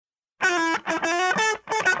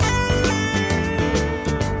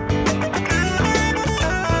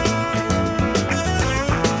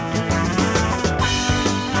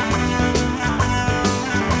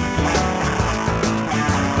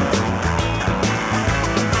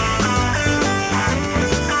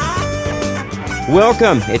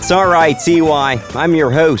Welcome, it's RITY. I'm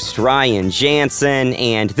your host, Ryan Jansen,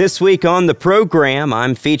 and this week on the program,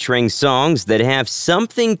 I'm featuring songs that have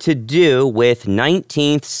something to do with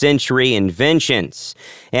 19th century inventions.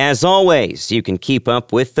 As always, you can keep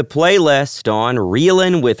up with the playlist on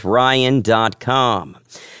reelinwithryan.com.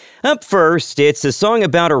 Up first, it's a song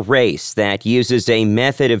about a race that uses a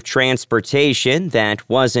method of transportation that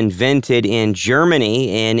was invented in Germany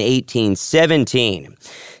in 1817.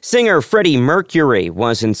 Singer Freddie Mercury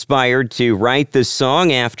was inspired to write the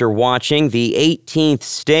song after watching the 18th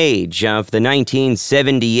stage of the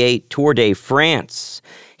 1978 Tour de France.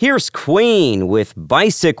 Here's Queen with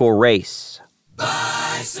Bicycle Race.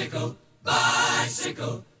 Bicycle,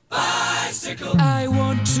 bicycle, bicycle. I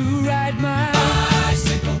want to ride my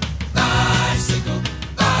bicycle, bicycle,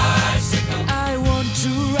 bicycle. I want to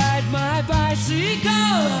ride my bicycle.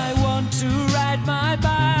 I want to ride my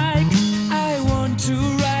bike. I want to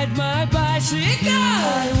ride my bicycle.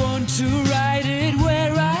 I want to ride it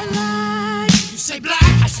where I like. You say black,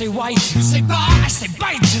 I say white. You say bar, I say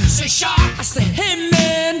bite. You say shark, I say him.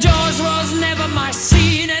 And Jaws was never my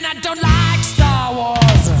scene, and I don't like Star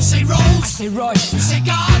Wars. You say Rose, I say Royce. You say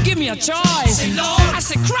God, give me a choice. You say Lord, I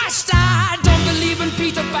say Christ. I don't believe in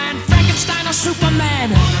Peter Pan, Frankenstein, or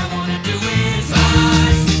Superman. All I wanna do is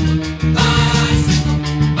bicycle, bicycle,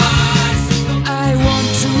 bicycle. I want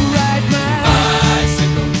to ride my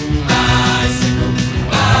bicycle, bicycle,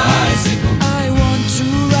 bicycle. I want to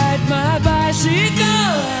ride my bicycle. I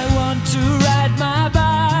want to ride my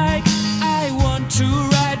bike. I want to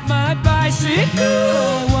ride my bicycle.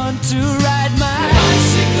 I want to ride my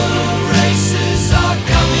bicycle. Races are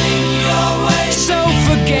coming your way, so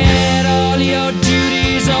forget all your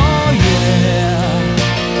duties. Oh yeah.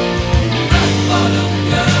 Fat bottom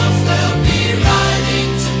girls, they'll be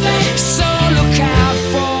riding today, so look out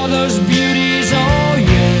for those beauties. Oh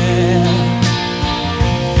yeah.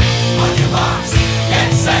 On your marks,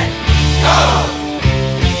 get set, go!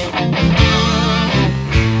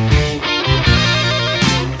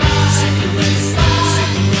 Bicycle race,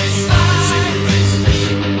 bicycle race, bicycle race.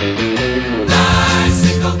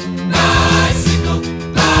 Bicycle, bicycle,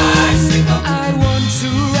 bicycle. I want to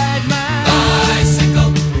ride my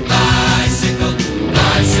bicycle, bicycle,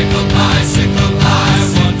 bicycle, bicycle. I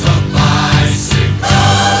want a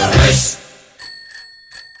bicycle race.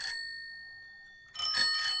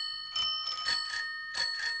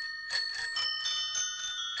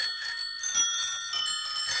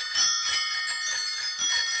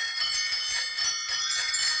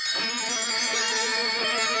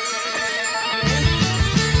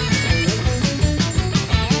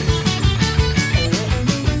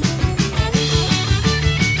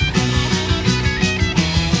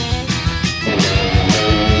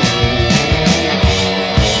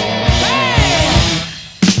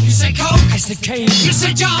 You say Coke, I say Kane. You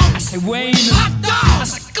say John, I say Wayne. Hot dog, I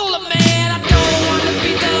say Cooler Man. I don't want to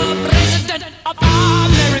be the president of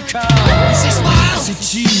America. You say Smile, I say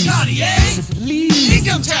Cheese. Cartier, I say Please.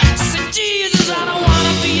 Income tax, I say Jesus. I don't want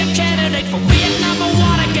to be a candidate for Vietnam or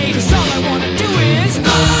Watergate. 'Cause all I want to do is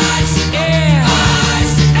bicycle, yeah.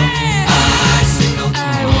 Bicycle, yeah. Bicycle.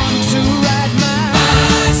 I want to ride my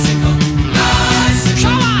bicycle, bicycle.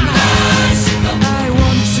 Come on, bicycle. I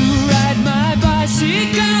want to ride my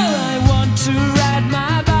bicycle. I want to ride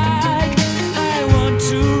my bike. I want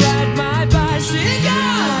to ride my bicycle.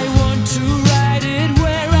 I want to ride it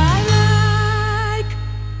where I like.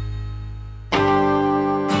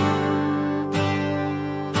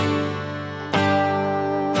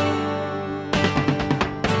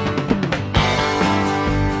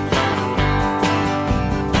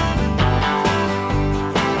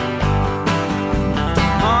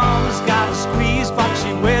 Mama's got a squeeze box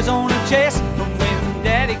she wears on her chest. But when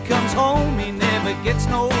daddy comes home, he never gets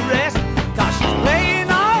no rest. 'Cause she's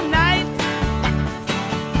playing all night,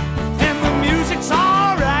 and the music's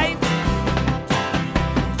alright.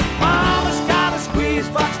 Mama's got a squeeze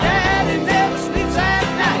box, daddy never sleeps at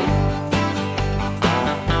night.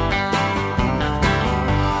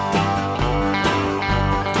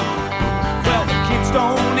 Well, the kids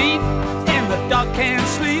don't eat, and the dog can't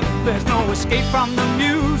sleep. There's no escape from the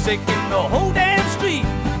music in the whole damn street.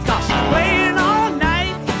 'Cause she's playing all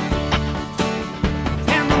night,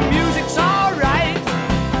 and the music's alright.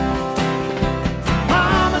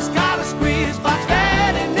 Mama's got a squeeze box,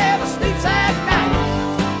 daddy never sleeps at night.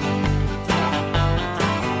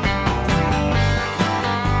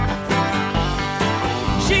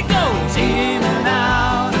 She goes in and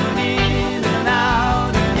out and in and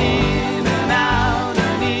out and in and out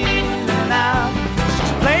and in and out.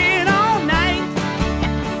 She's playing all night,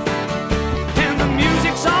 and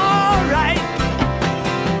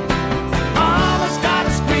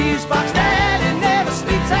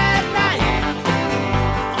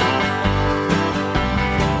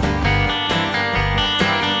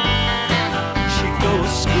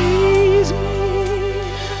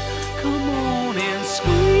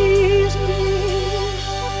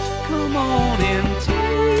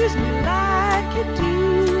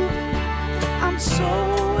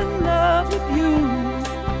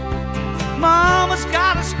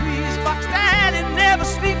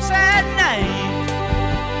at night.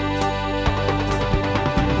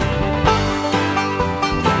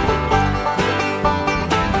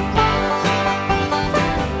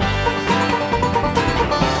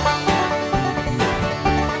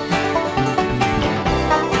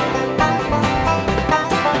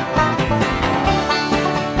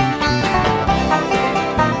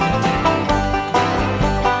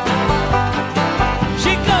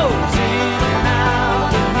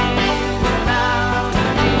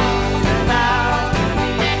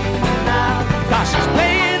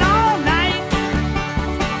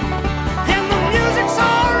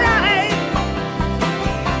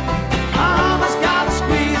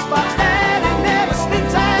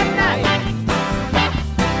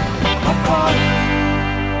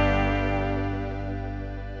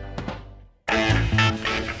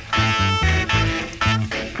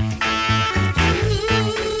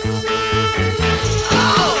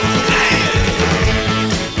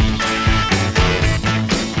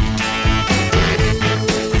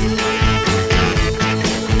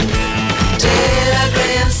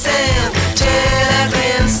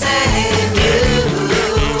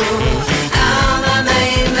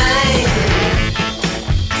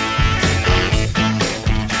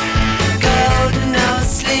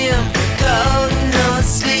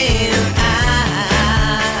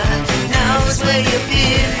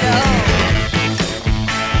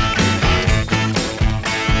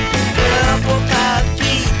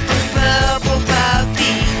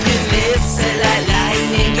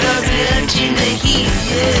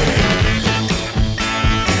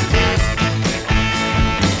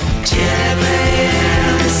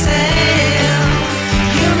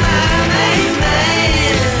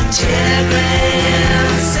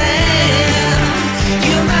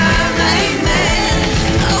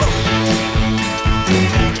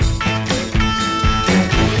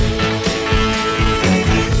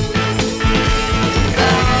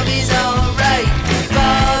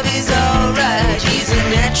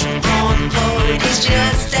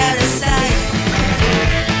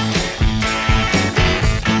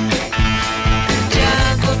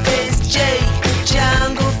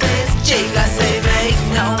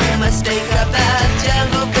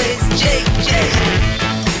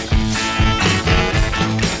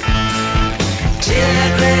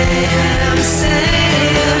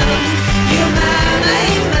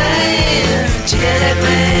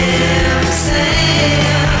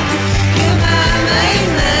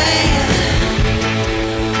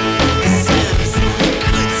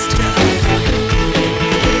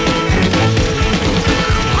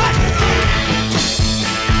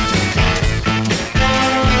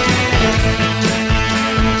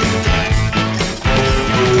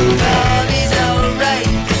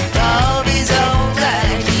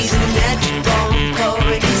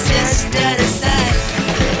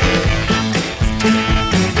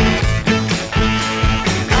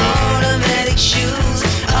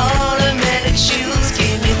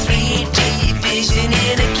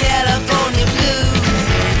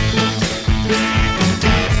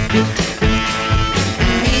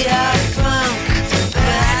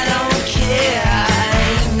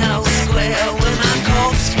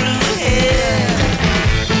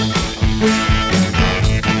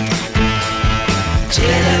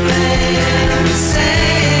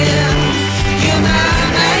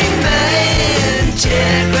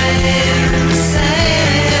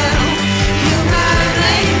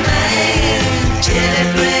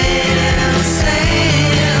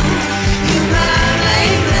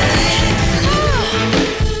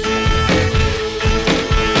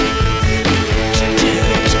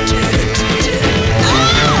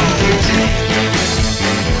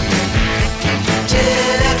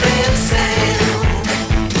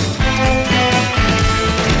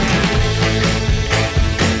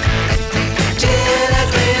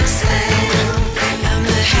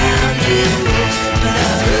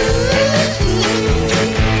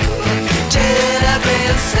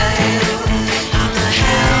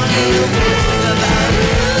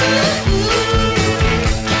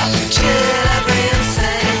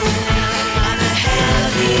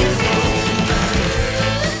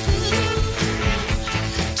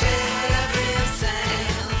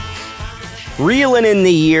 Reeling in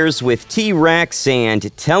the years with T-Rex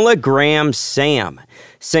and Telegram Sam.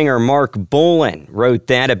 Singer Mark Bolan wrote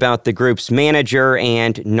that about the group's manager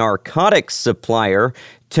and narcotics supplier,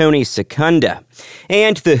 Tony Secunda.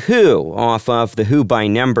 And The Who, off of The Who by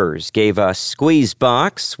Numbers, gave us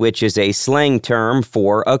Squeezebox, which is a slang term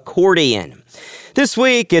for accordion. This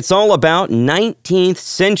week, it's all about 19th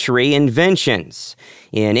century inventions.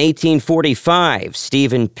 In 1845,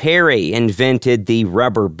 Stephen Perry invented the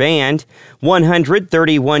rubber band.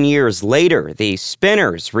 131 years later, the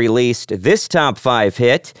Spinners released this top 5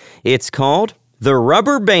 hit. It's called The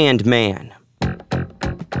Rubber Band Man.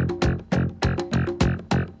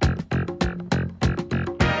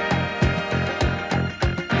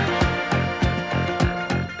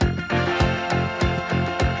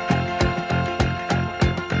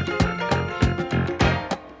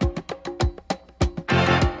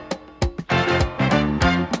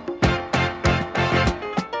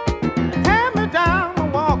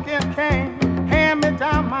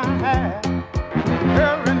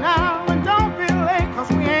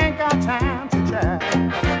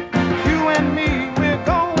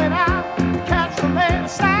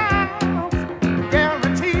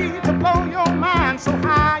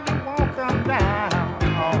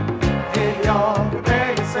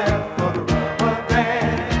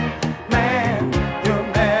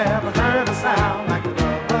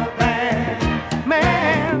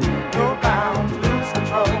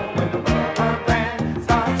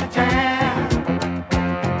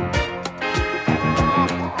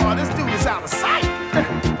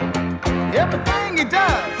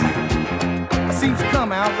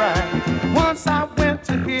 Once I went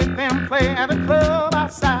to hear them play at a club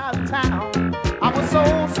outside of town. I was so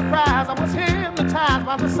surprised, I was hypnotized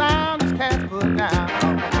by the sound these cats put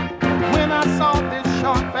down. When I saw this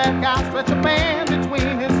short fat guy stretch a band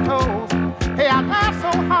between his toes, hey, I laughed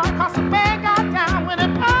so hard cause the band got down when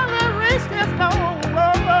it finally reached his nose.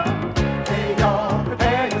 Hey y'all,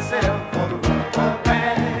 prepare yourself for the rubber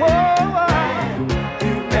band. Whoa,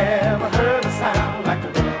 you never heard a sound like the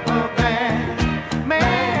rubber band.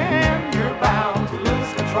 Man, you're bound to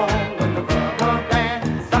lose control when the rubber band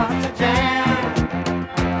starts to jam.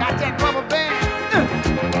 Got that rubber band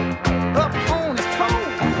up on his toe,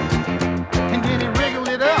 and then he wriggled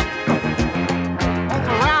it up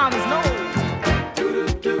around his nose.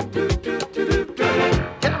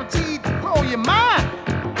 Guaranteed to blow your mind.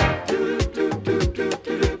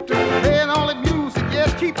 Playing all the music,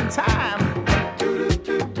 just keeping time.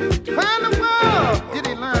 Where in the world did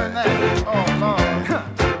he learn that? Oh, Lord.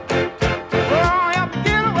 Oh, help me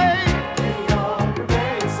get away.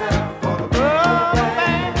 Prepare yourself for the rubber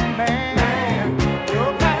band, man.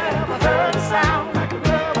 You'll never heard a sound like a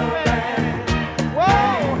rubber band.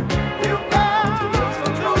 Whoa, you got to lose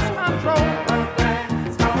control.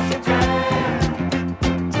 Starts to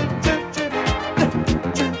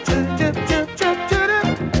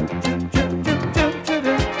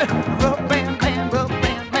rubber band man, rubber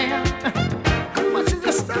band man. How much of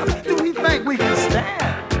this stuff do we think we can stand?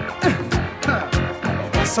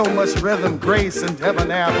 So much rhythm, grace, and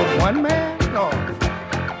debonair for one man? No.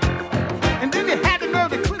 And then he had to go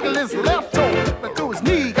to twiddle his left toe, but through his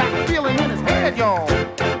knee, got the feeling in his head, y'all.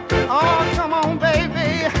 Oh, come on,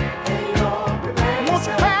 baby. Won't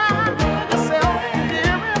you cry yourself,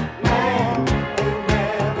 hear me?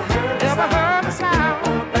 Never heard a sound.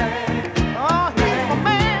 Oh, he's my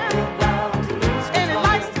man, and he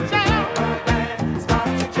likes to jam. Rubber band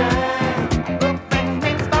starts to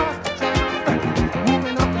jam,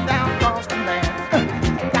 moving up and down across the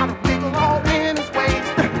land. Got a wiggle all in his waist.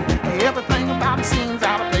 Everything about him seems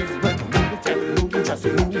out of place, but moving, just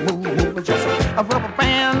moving, just a rubber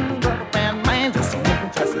band man, just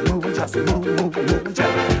moving, just moving, just a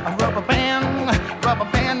rubber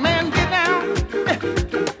band man, get down,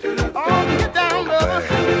 oh, get down, brother.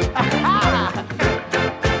 Aha.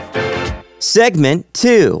 Segment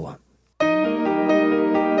 2.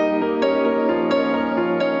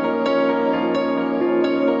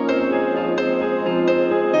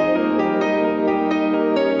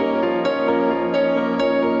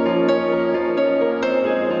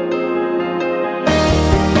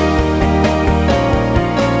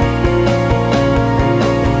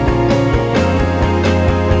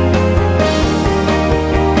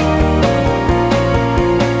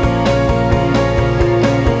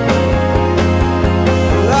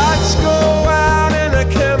 I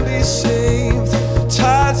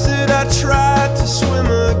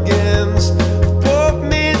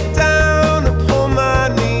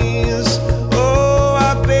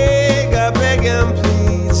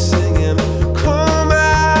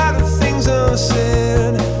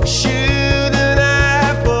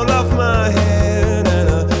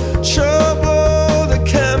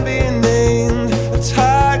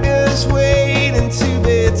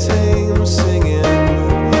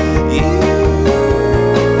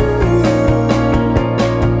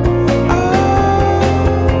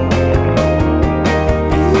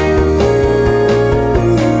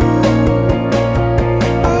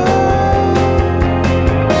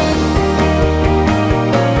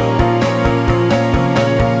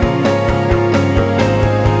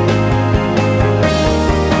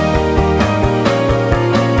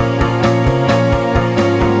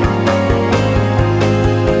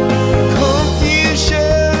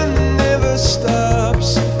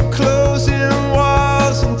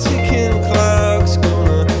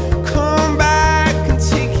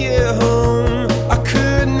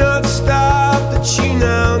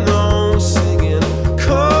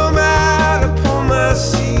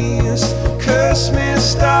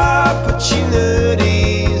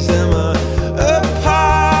opportunities? Am I a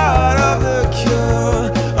part of the cure,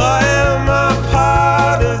 or am I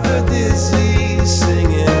part of the disease?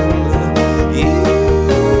 Singing you.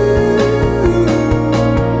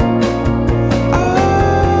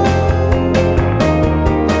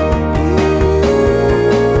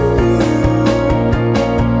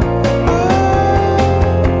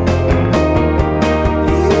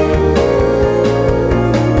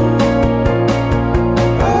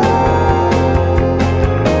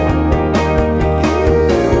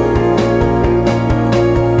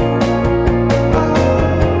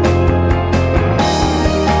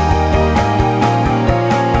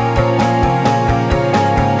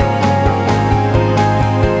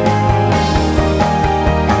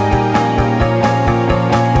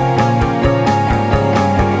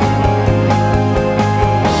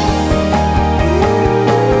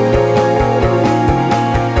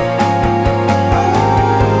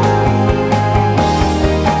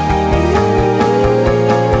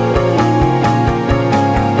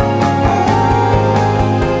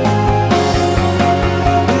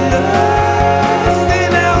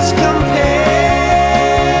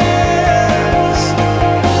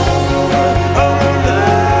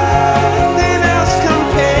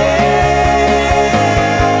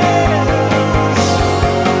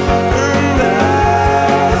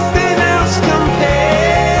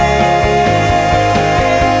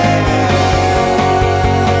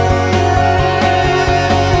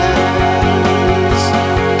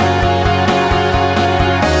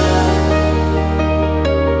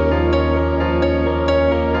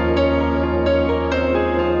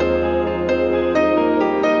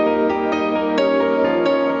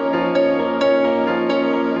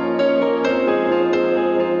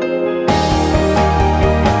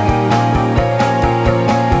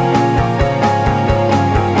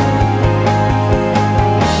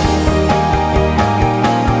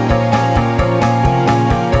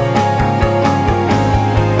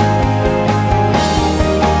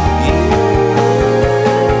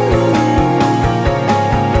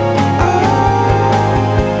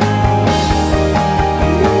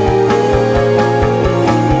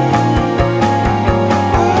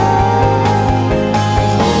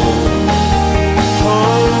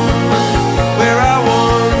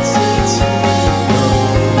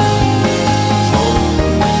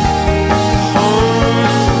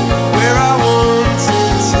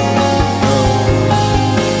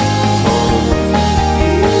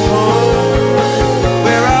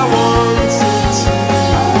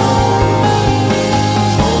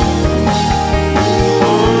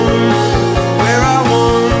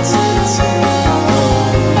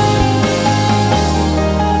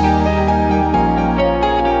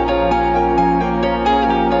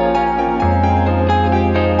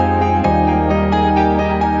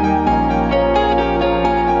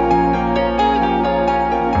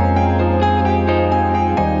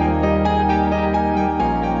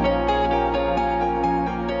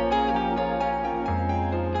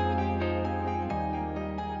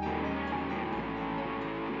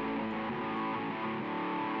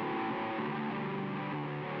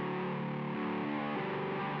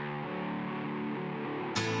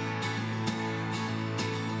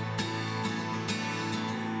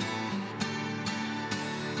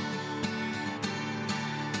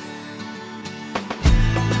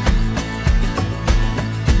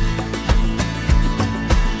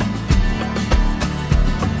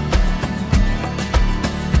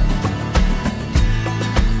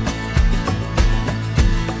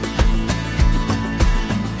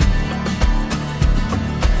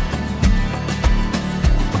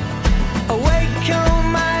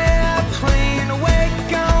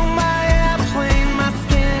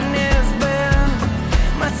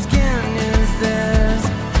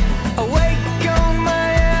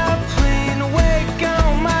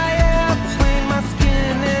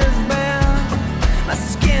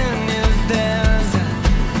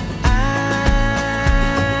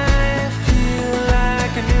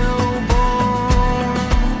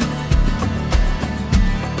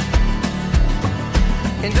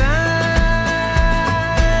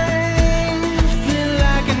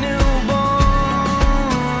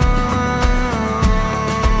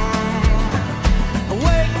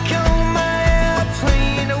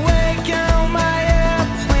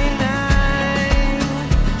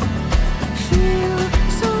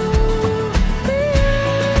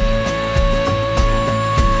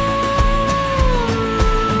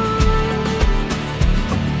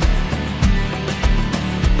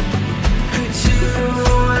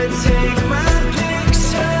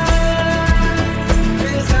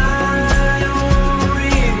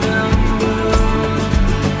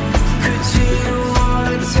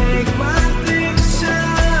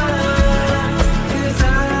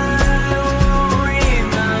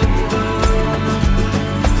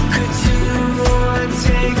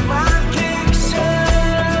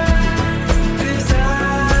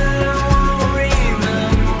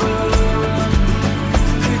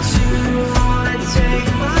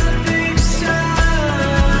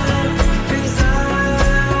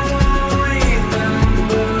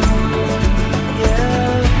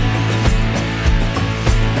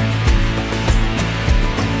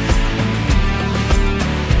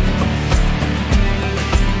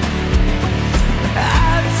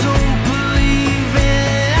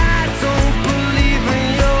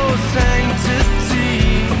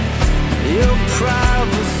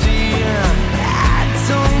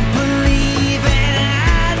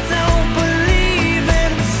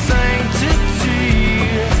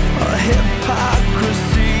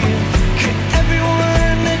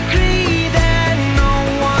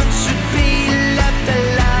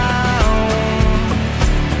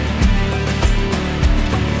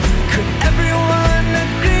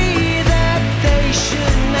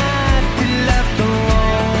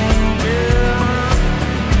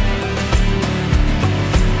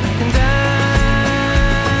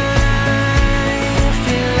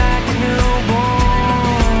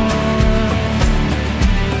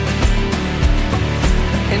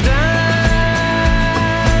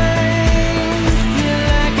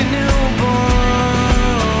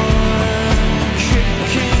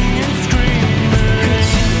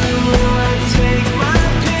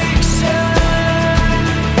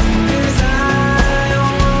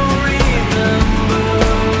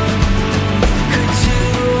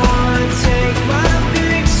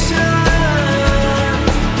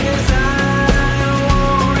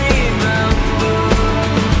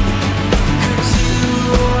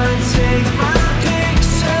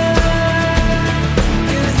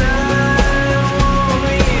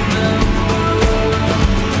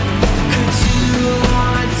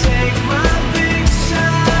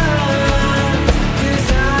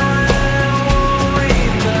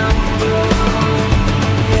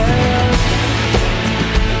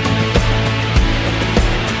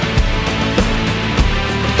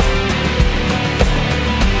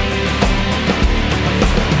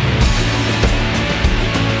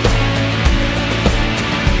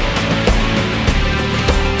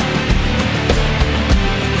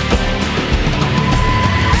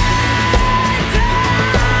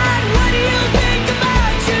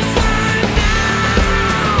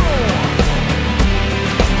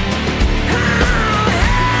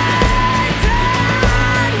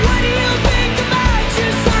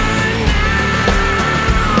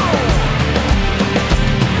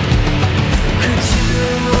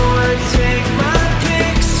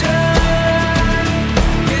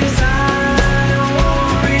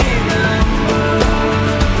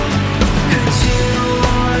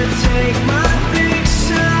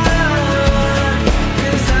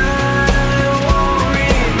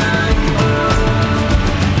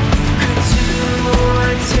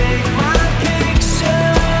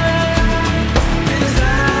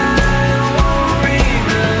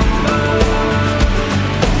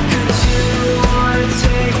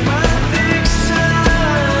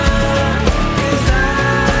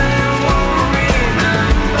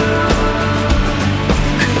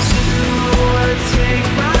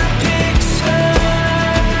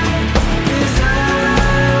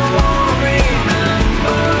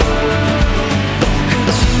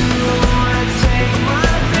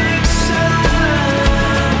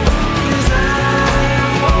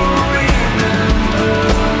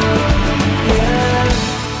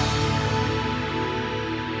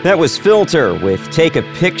 That was Filter with Take a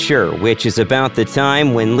Picture, which is about the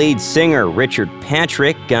time when lead singer Richard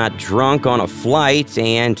Patrick got drunk on a flight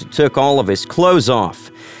and took all of his clothes off.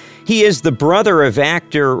 He is the brother of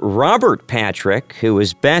actor Robert Patrick, who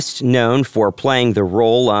is best known for playing the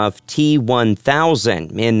role of T-1000 in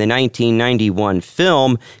the 1991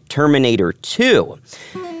 film Terminator 2.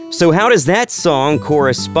 So how does that song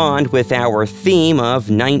correspond with our theme of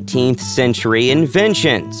 19th century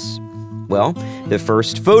inventions? Well, the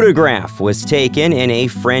first photograph was taken in a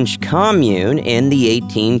French commune in the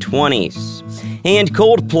 1820s. And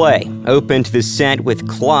Coldplay opened the set with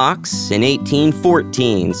clocks. In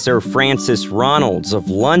 1814, Sir Francis Ronalds of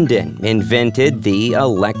London invented the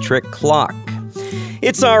electric clock.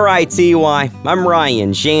 It's all right, TY. I'm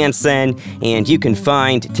Ryan Jansen, and you can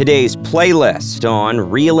find today's playlist on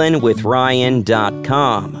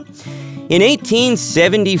reelinwithryan.com. In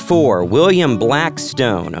 1874, William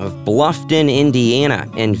Blackstone of Bluffton, Indiana,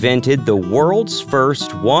 invented the world's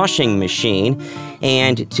first washing machine.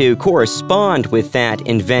 And to correspond with that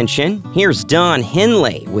invention, here's Don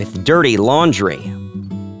Henley with Dirty Laundry.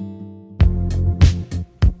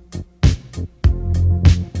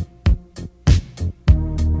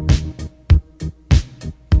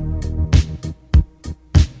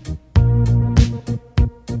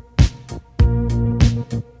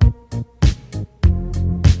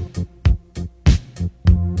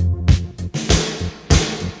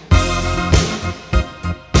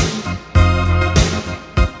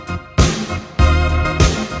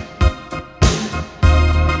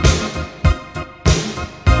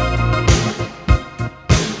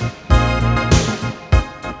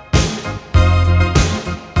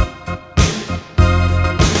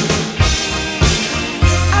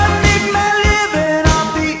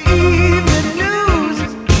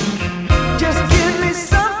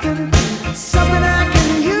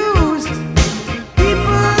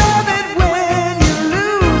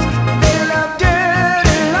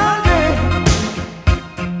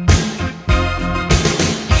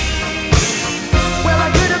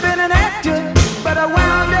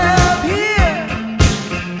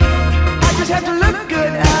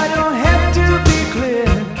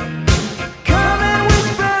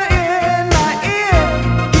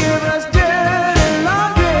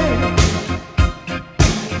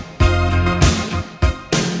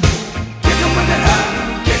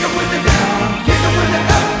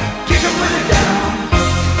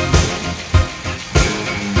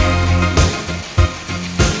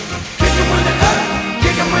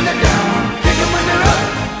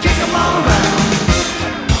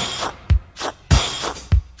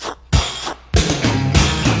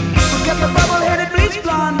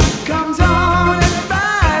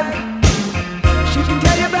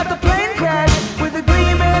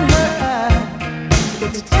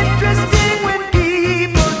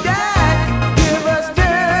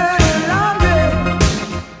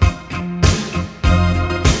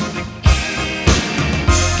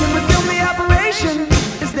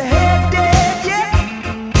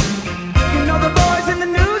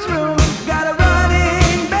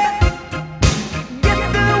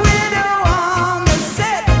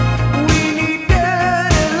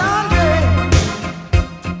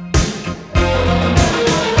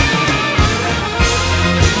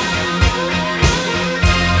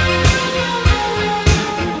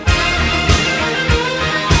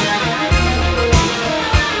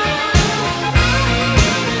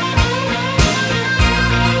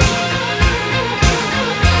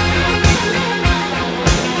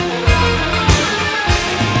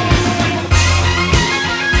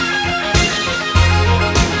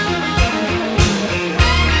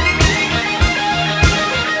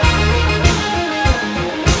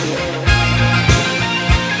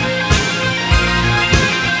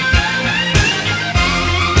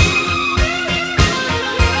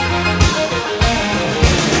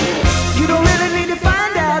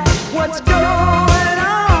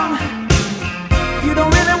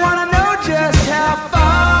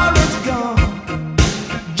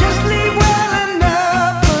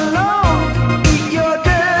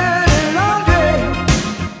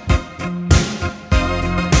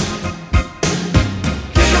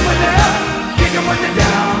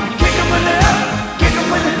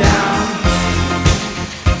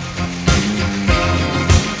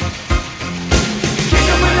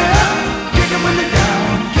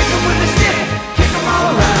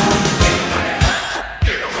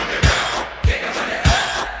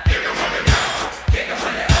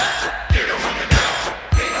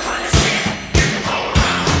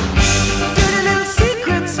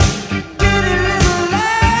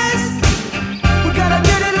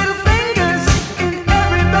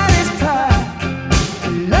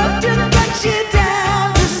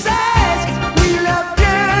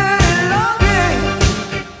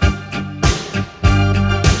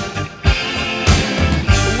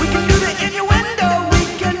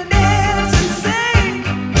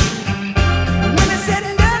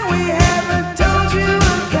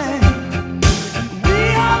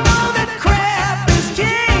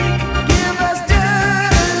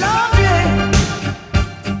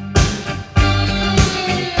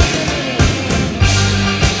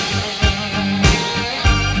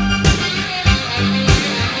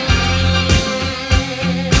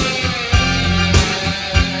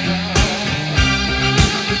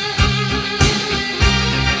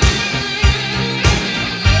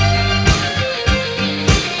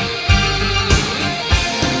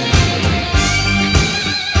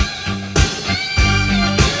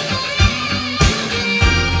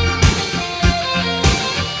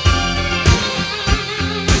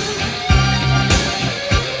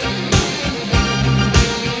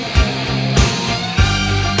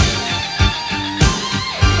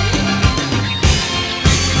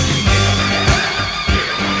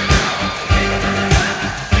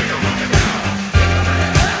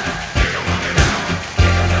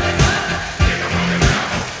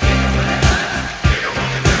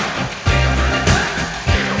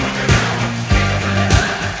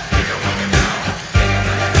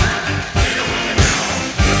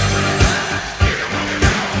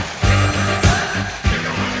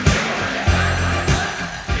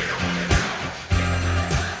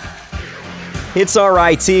 It's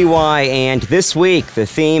RITY, and this week the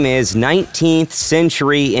theme is 19th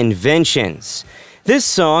Century Inventions. This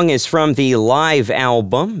song is from the live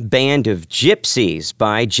album Band of Gypsies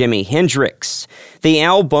by Jimi Hendrix. The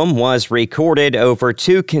album was recorded over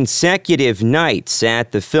 2 consecutive nights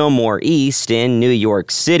at the Fillmore East in New York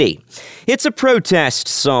City. It's a protest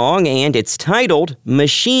song, and it's titled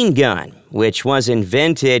Machine Gun, which was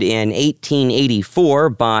invented in 1884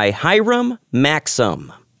 by Hiram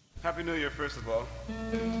Maxim. Happy New Year, first of all.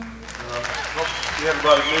 Hope you have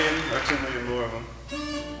about 1 million or 2 million more of them.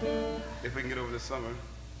 If we can get over this summer.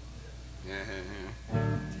 Yeah.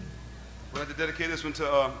 We'd like to dedicate this one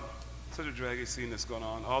to such a draggy scene that's going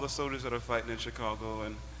on. All the soldiers that are fighting in Chicago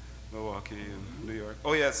and Milwaukee and New York.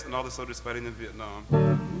 Oh yes, and all the soldiers fighting in Vietnam.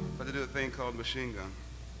 We'd like to do a thing called Machine Gun.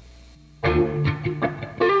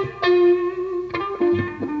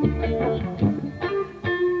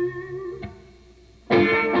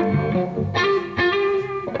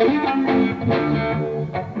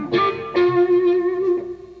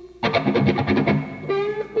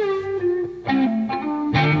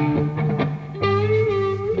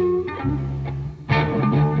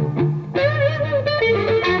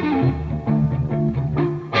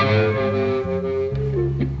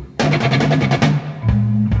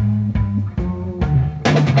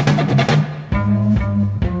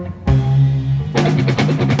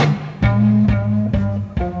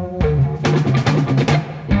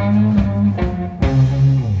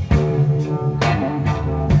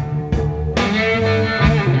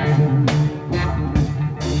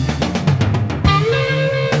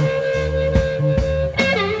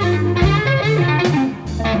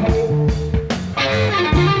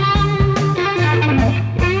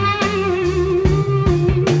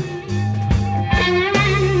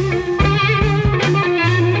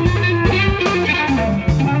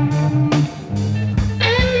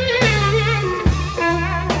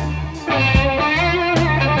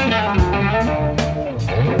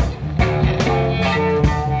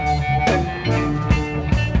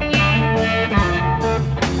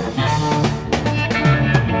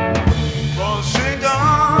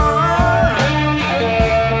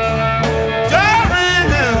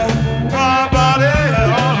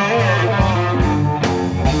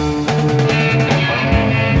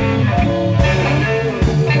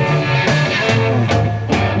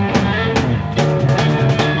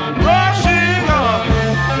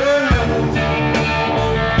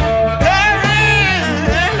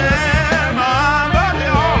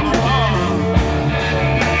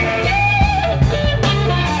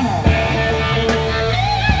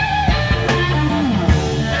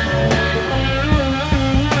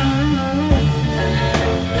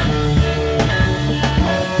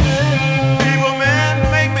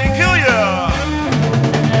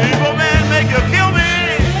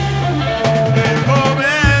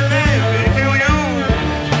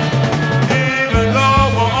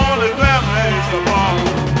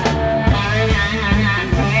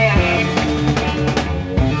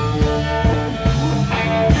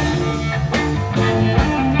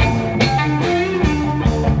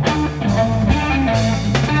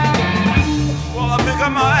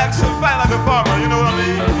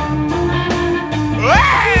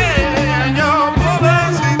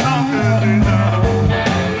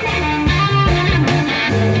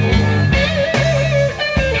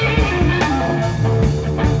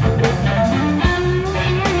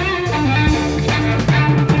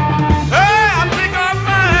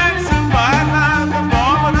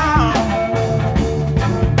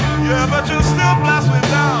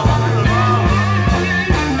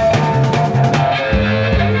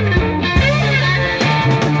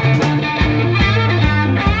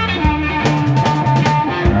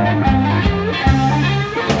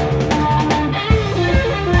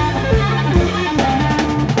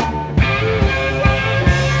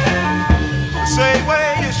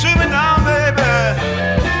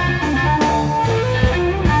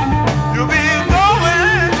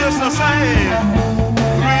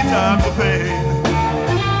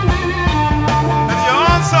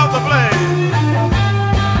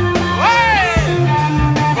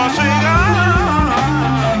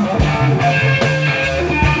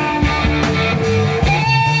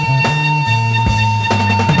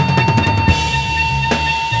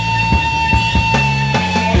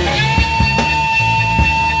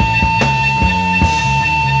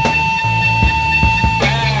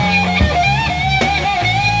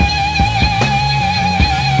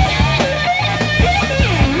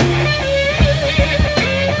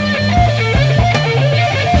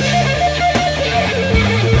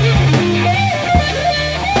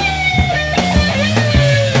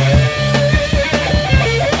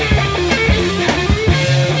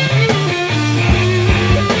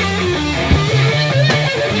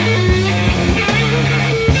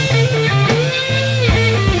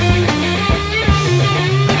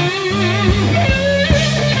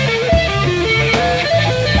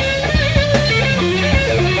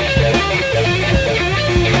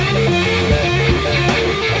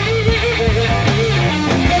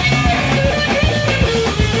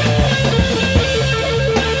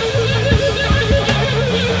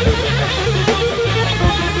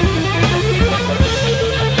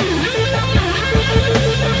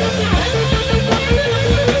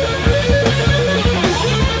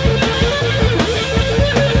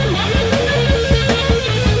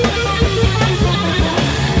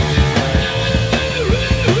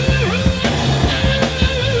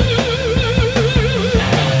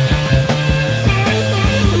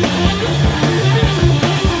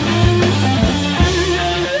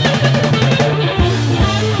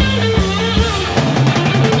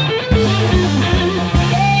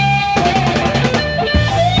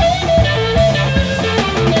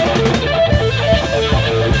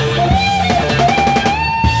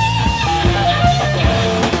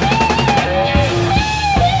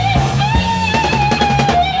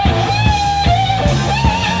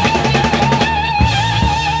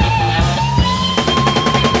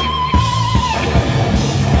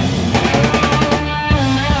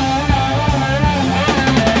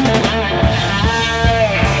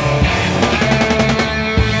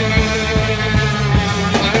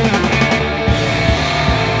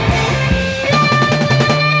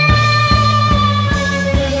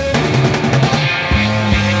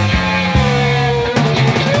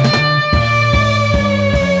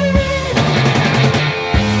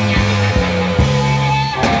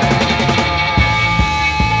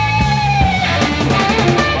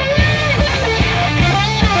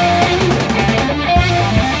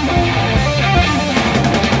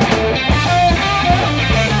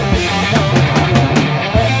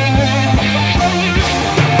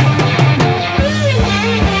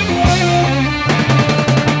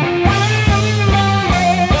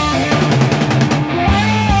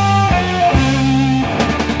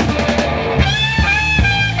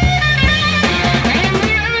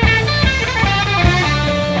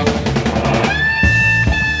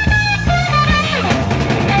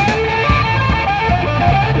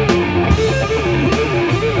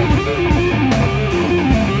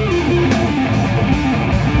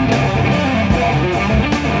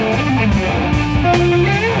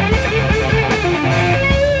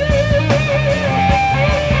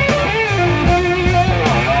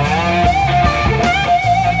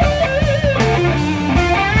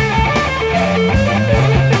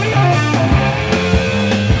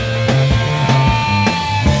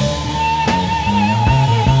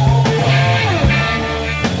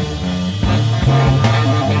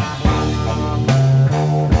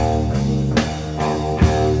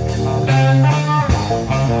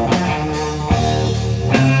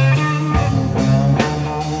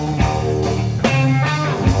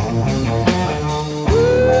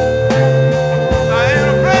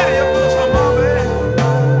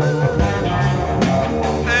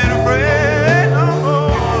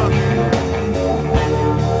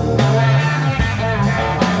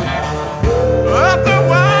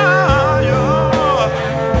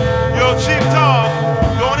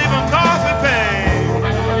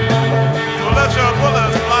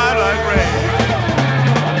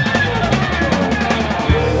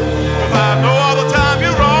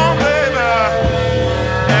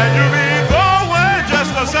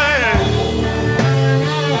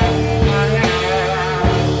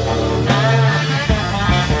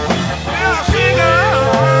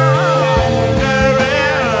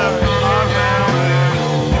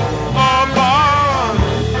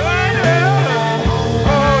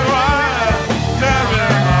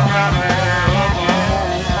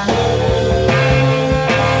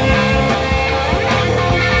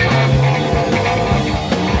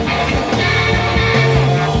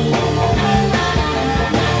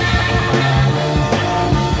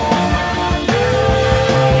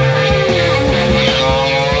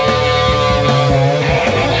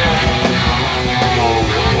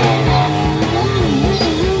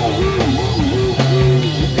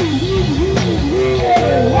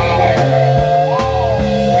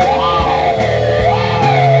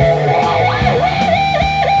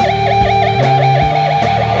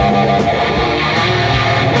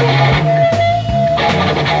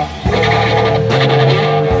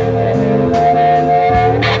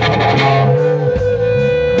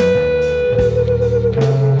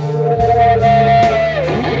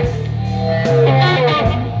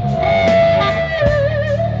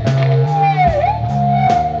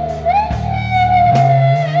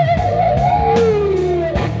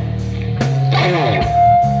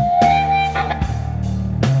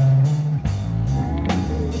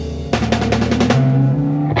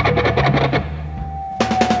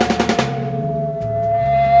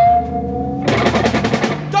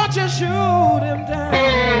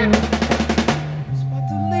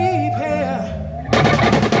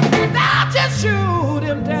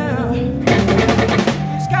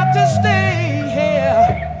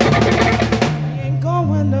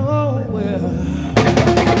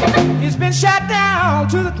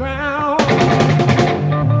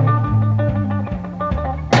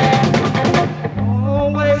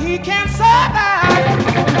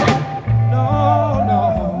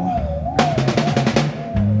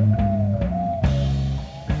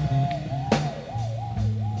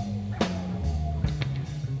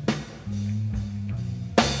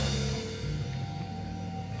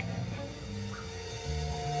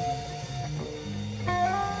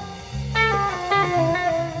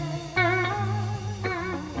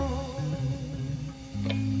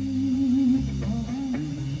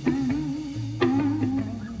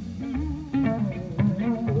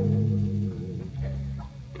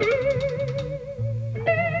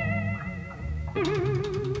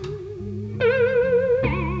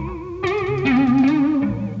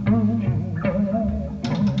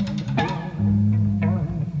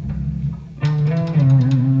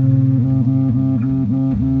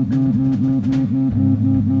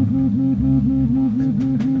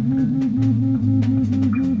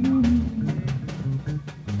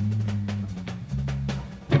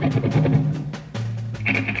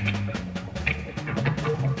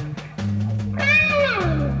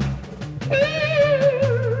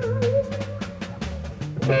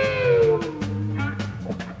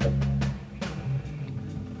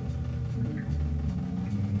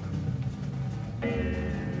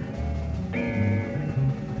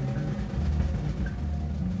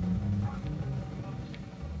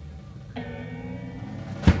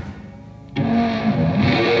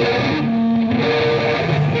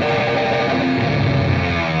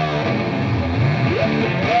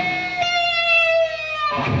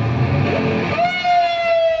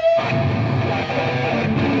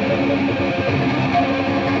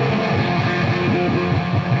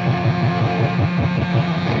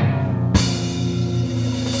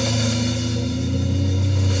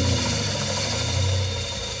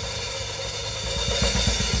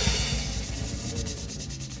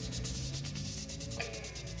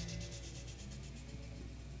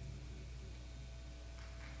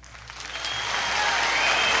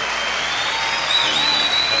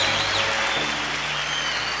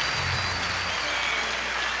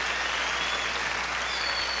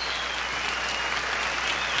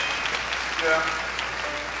 Yeah.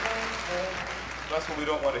 That's what we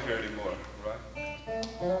don't want to hear anymore, right?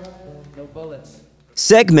 No bullets.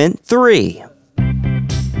 Segment 3.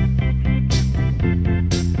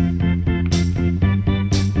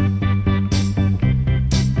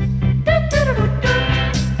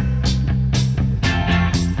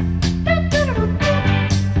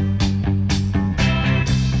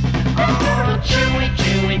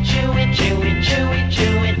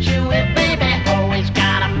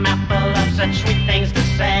 Sweet things to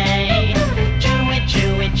say. Chew it,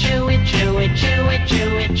 chew it, chew it, chew it, chew it,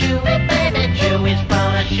 chew it, chew it, baby. Chew is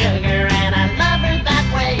full of sugar and I love her that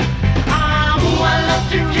way. Oh, I love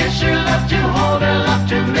to kiss her, love to hold her, love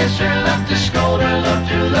to miss her, love to scold her, love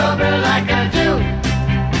to love her like I do.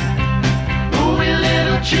 Ooh,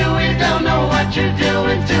 little Chewy, don't know what you're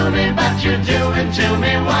doing to me, but you're doing to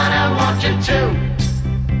me what I want you to.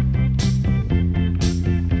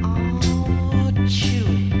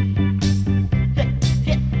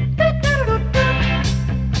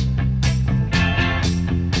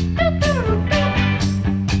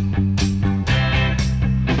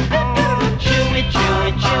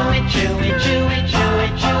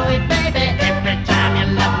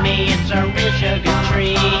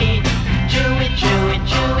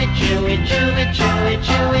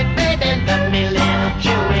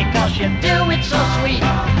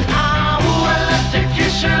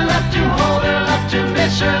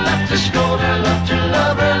 Love to scold her, love to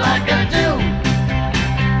love her like I do.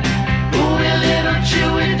 Ooh, you little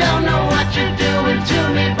Chewy, don't know what you're doing to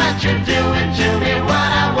me, but you're doing to me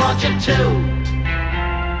what I want you to.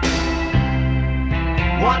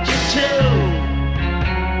 Want you to.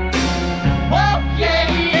 Oh yeah,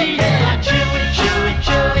 yeah. Chew it, chew it,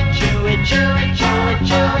 chew it, chew it, chew it, chew it,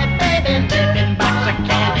 chew it, baby. Living box of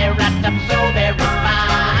candy wrapped up so very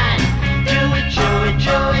fine. Chew it, chew it,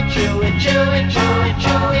 chew it, chew it, chew it, chew it,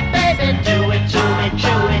 chew it, baby. Do it to me,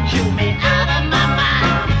 chew me out of my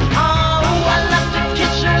mind. Oh, I love to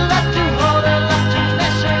kiss her, love to hold her, love to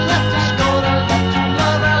miss her, love to scold her, love to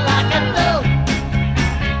love her like I do.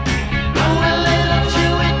 Oh, a little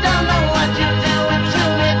Chewy, don't know what you're doing to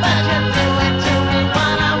me, but you're doing to me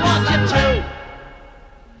what I want you to.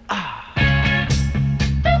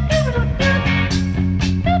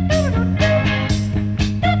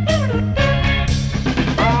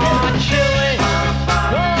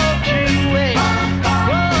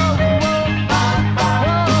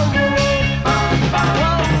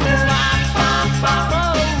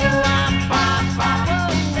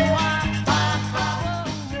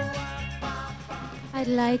 I'd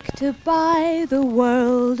like to buy the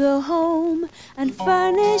world a home and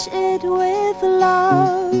furnish it with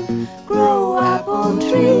love. Grow apple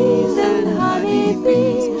trees and honey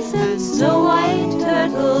bees and snow white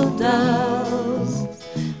turtle doves.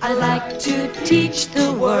 I'd like to teach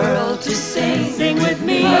the world to sing with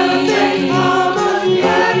me. Perfect harmony,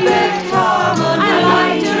 perfect harmony. I'd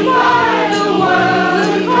like to buy the world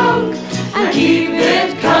a coat and keep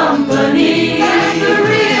it company. That's the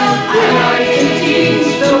real thing. I'd like to teach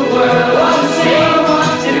the world to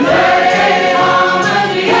sing in perfect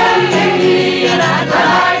harmony, perfectly. And I'd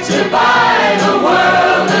like to buy the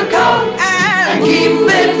world a coat and keep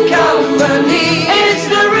it company. It's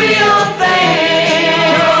the real thing.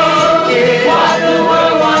 What the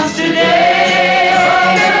world wants today.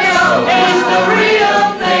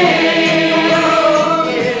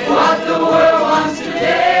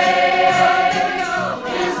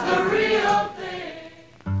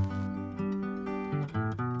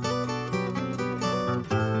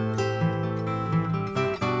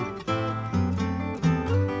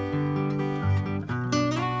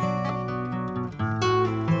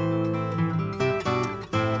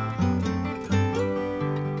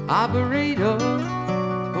 Operator,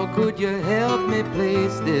 or could you help me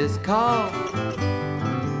place this call?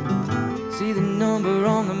 See, the number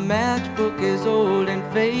on the matchbook is old and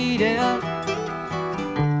faded.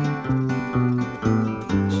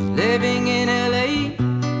 She's living in LA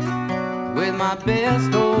with my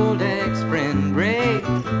best old ex-friend Ray.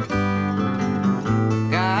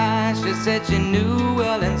 Gosh, she said she knew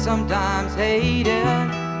well and sometimes hated.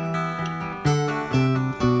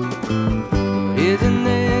 But isn't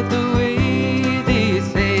that the way they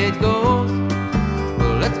say it goes?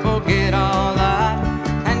 Well, let's forget all that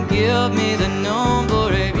and give me the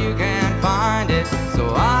number if you can find it,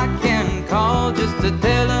 so I can call just to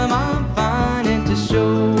tell them I'm fine and to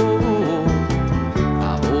show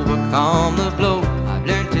I've overcome the blow. I've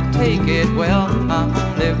learned to take it well. I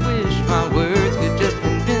only wish my words could just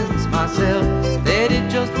convince myself that it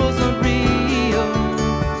just wasn't real,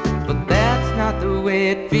 but that's not the way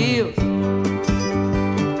it feels.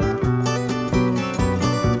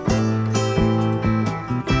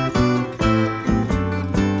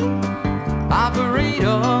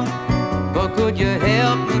 Operator, or could you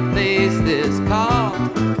help me place this call?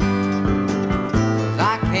 'Cause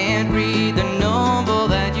I can't read the number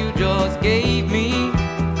that you just gave me.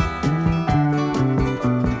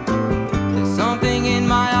 There's something in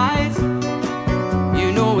my eyes,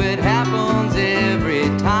 you know it happens every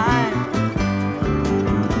time.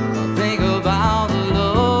 I think about the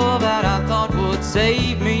love that I thought would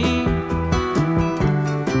save me.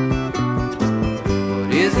 But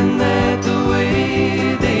isn't that the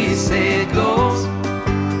way they say it goes?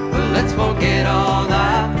 Well, let's forget all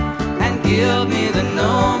that and give me the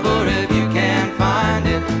number if you can find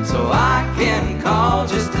it, so I can call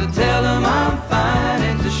just to tell them I'm fine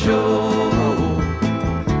and to show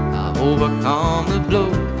I've overcome the blow.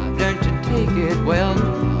 I've learned to take it well.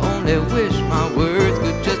 I only wish my words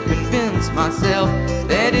could just convince myself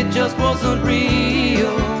that it just wasn't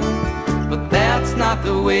real, but that's not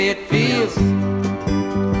the way it feels.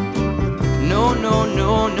 No, no,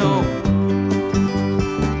 no, no,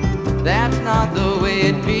 that's not the way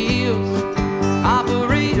it feels.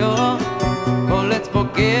 Operator, well, let's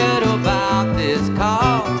forget about this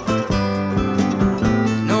call.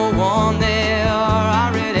 There's no one there I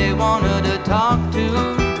really wanted to talk to.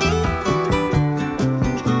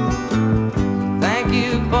 Thank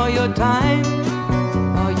you for your time.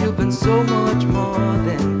 Oh, you've been so much more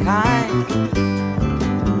than kind.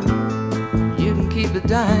 You can keep the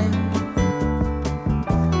dime.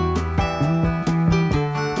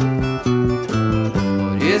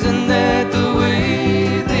 Isn't that the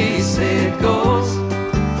way they say it goes?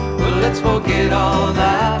 Well, let's forget all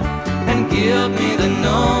that and give me the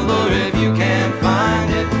number if you can find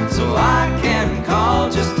it, so I can call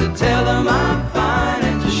just to tell them I'm fine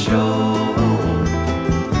and to show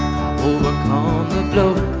I've overcome the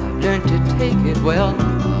blow. I've learned to take it well.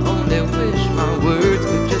 I only wish my words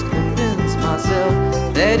could just convince myself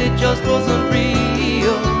that it just wasn't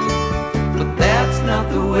real, but that's not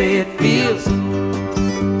the way it feels.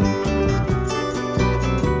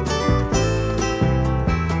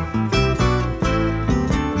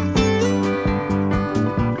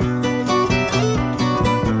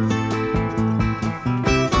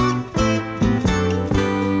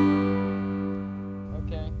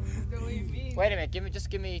 Wait a minute, give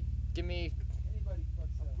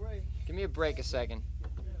me a break a second.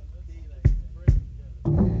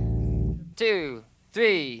 2,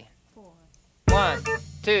 3, 1,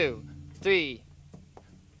 2, 3,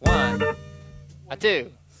 1, a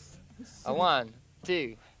 2, a 1,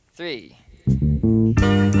 2, 3.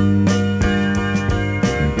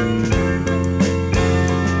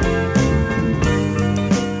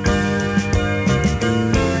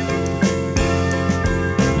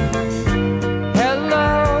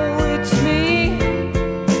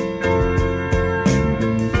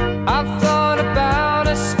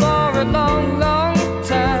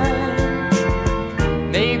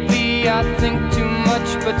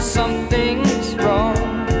 But something's wrong.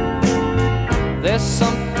 There's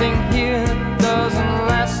something here that doesn't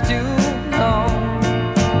last too long.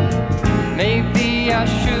 Maybe I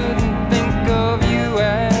shouldn't think of you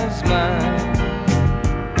as mine.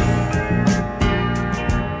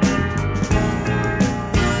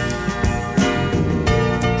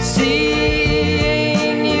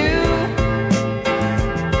 Seeing you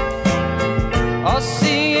or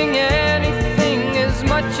seeing anything as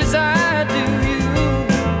much as I do you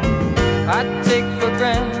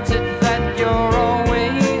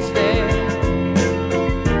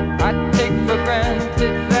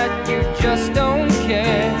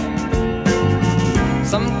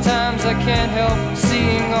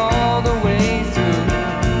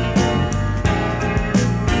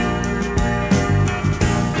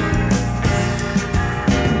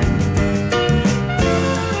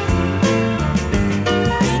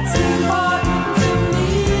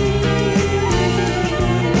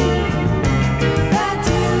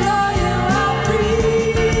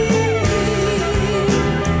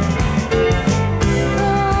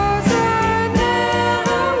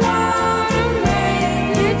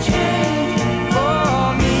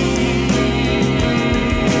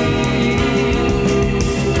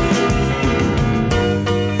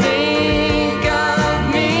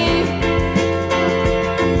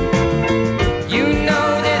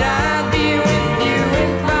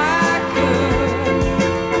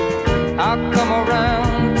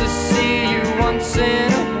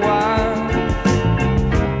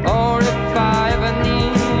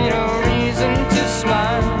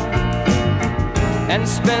and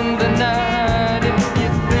spend the night if you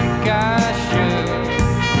think I should.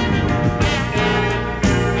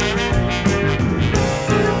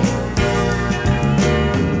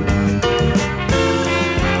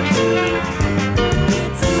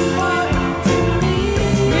 It's important to me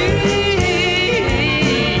that you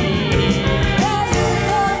know you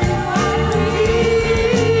are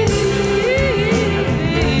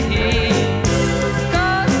free.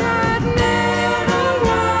 'Cause I'd never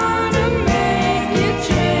wanna make you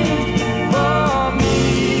change for me.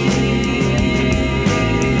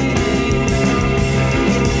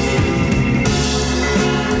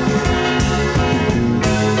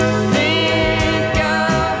 Think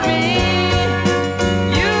of me,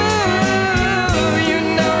 you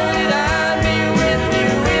know that I'd be with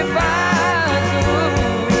you if I could.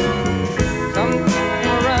 Come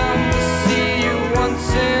around to see you once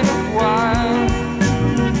in a while,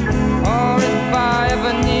 or if I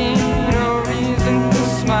ever need a reason to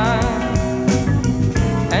smile,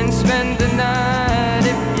 and spend the night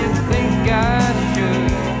if you think I should.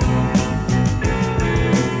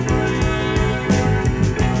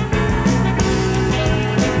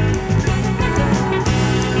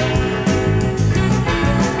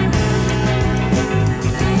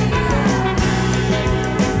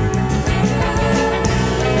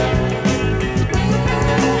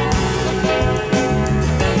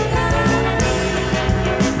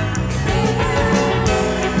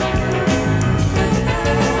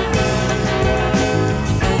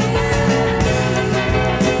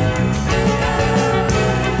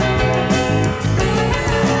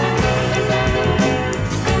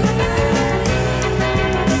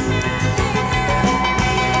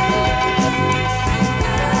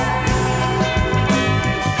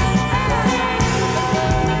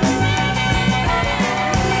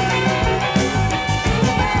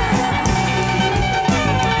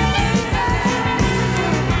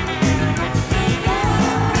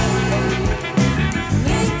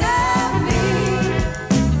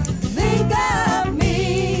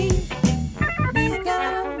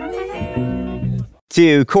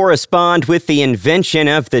 To correspond with the invention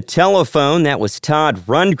of the telephone, that was Todd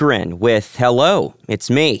Rundgren with Hello, It's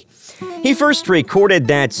Me. He first recorded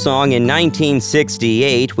that song in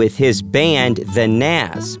 1968 with his band, The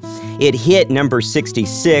Nazz. It hit number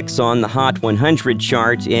 66 on the Hot 100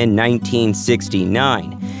 chart in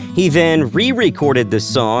 1969. He then re-recorded the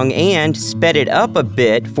song and sped it up a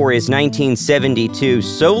bit for his 1972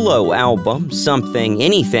 solo album, Something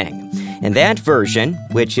Anything. And that version,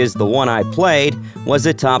 which is the one I played, was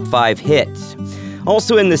a top 5 hit.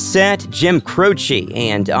 Also in the set, Jim Croce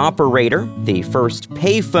and Operator. The first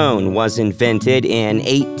payphone was invented in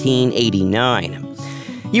 1889.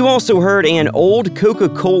 You also heard an old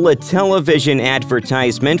Coca-Cola television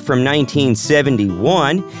advertisement from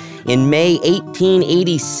 1971. In May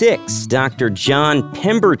 1886, Dr. John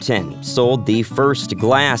Pemberton sold the first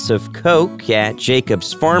glass of Coke at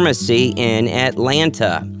Jacob's Pharmacy in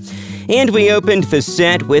Atlanta. And we opened the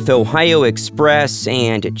set with Ohio Express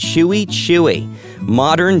and Chewy Chewy.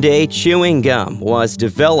 Modern-day chewing gum was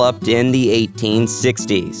developed in the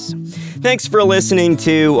 1860s. Thanks for listening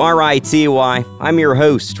to RITY. I'm your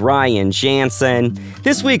host, Ryan Jansen.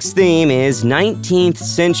 This week's theme is 19th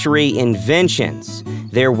century inventions.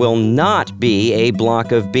 There will not be a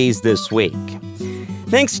block of bees this week.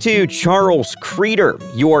 Thanks to Charles Creeder,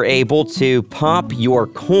 you're able to pop your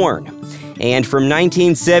corn. And from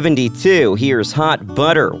 1972, here's Hot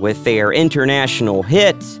Butter with their international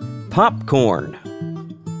hit, Popcorn.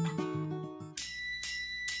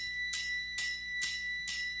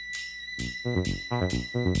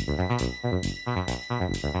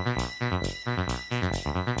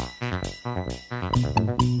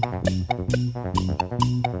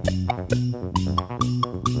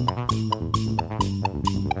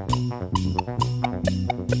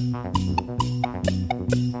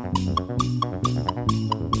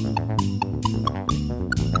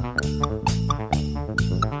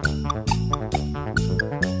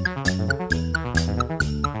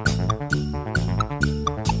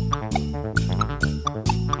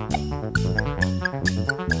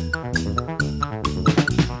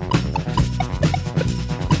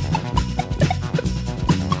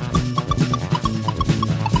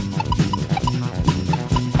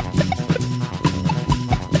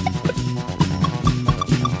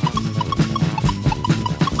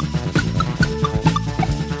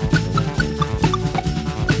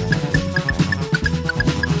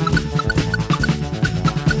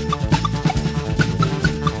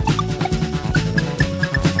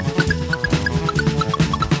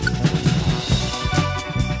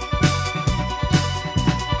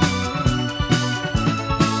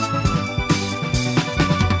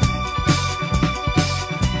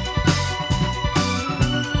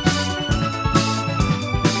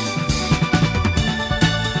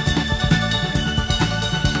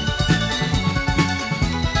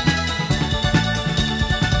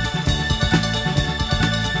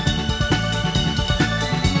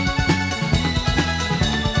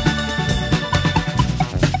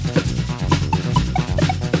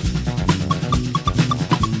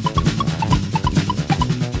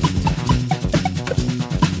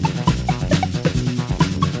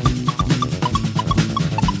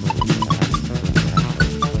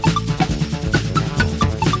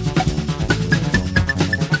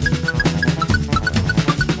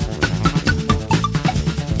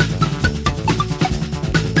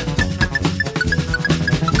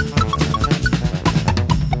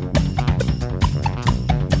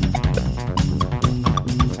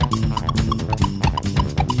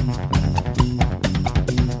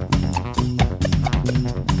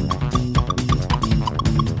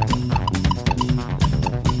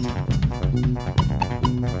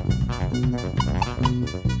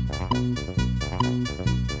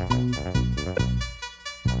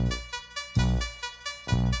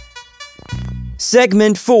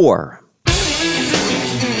 Segment 4.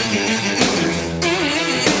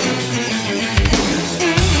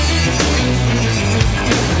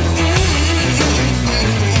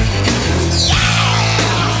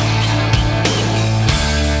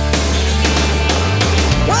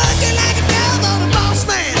 Working like a devil, the boss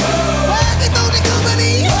man. Working for the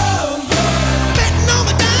company. Betting on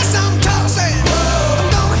the dice, I'm tossing.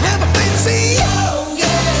 I'm gonna have a fancy.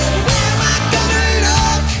 Where am I gonna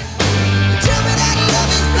look? Tell me that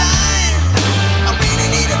love is blind.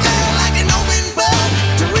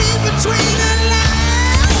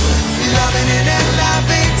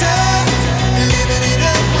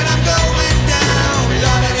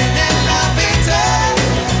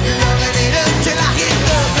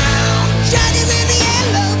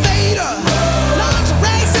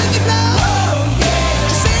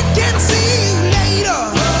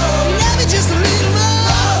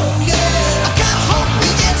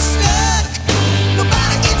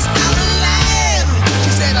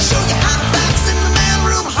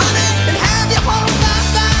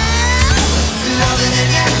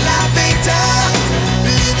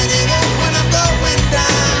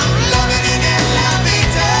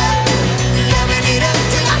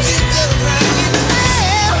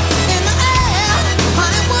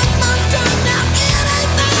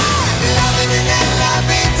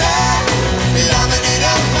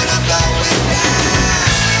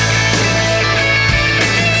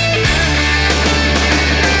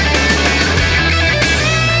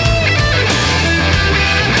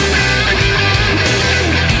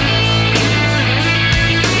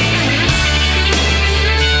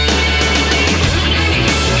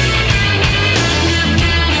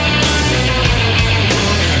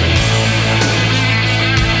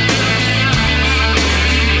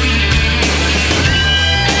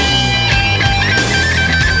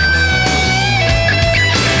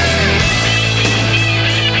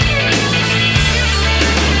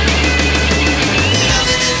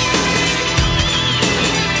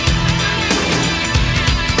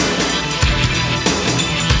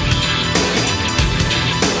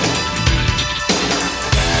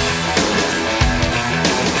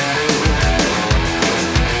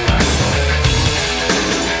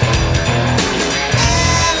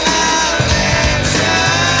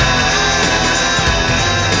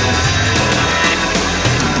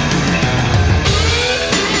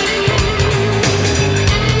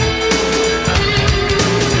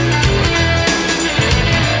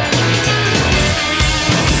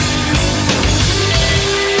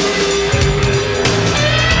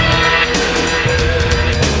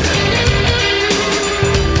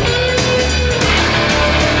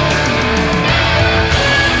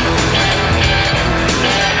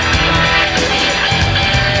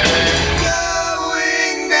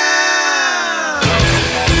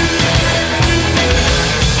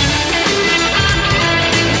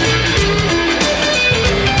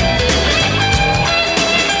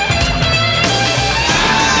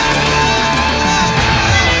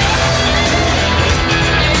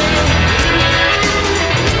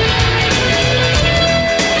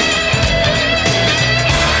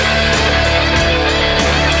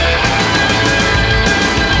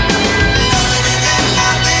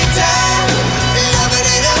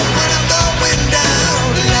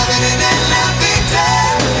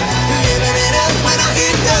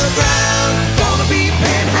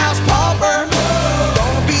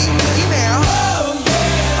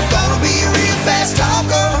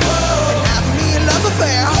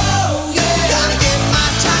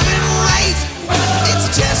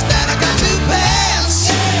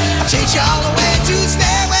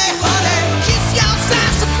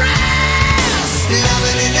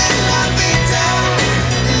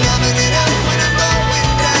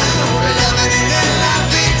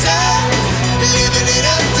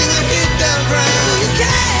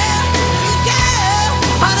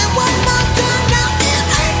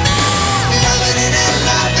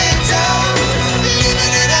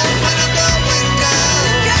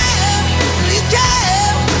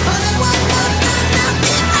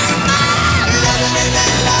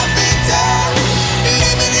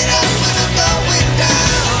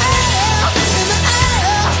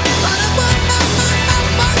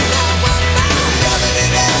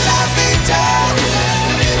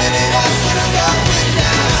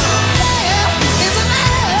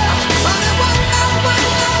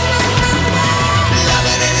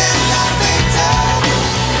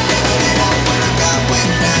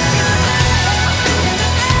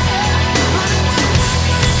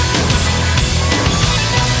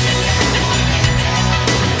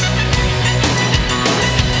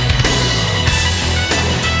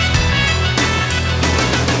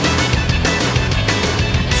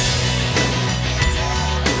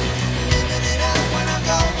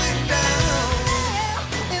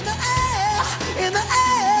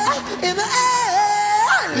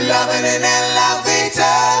 loving an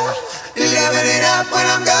elevator, living it up when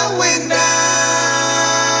I'm going down.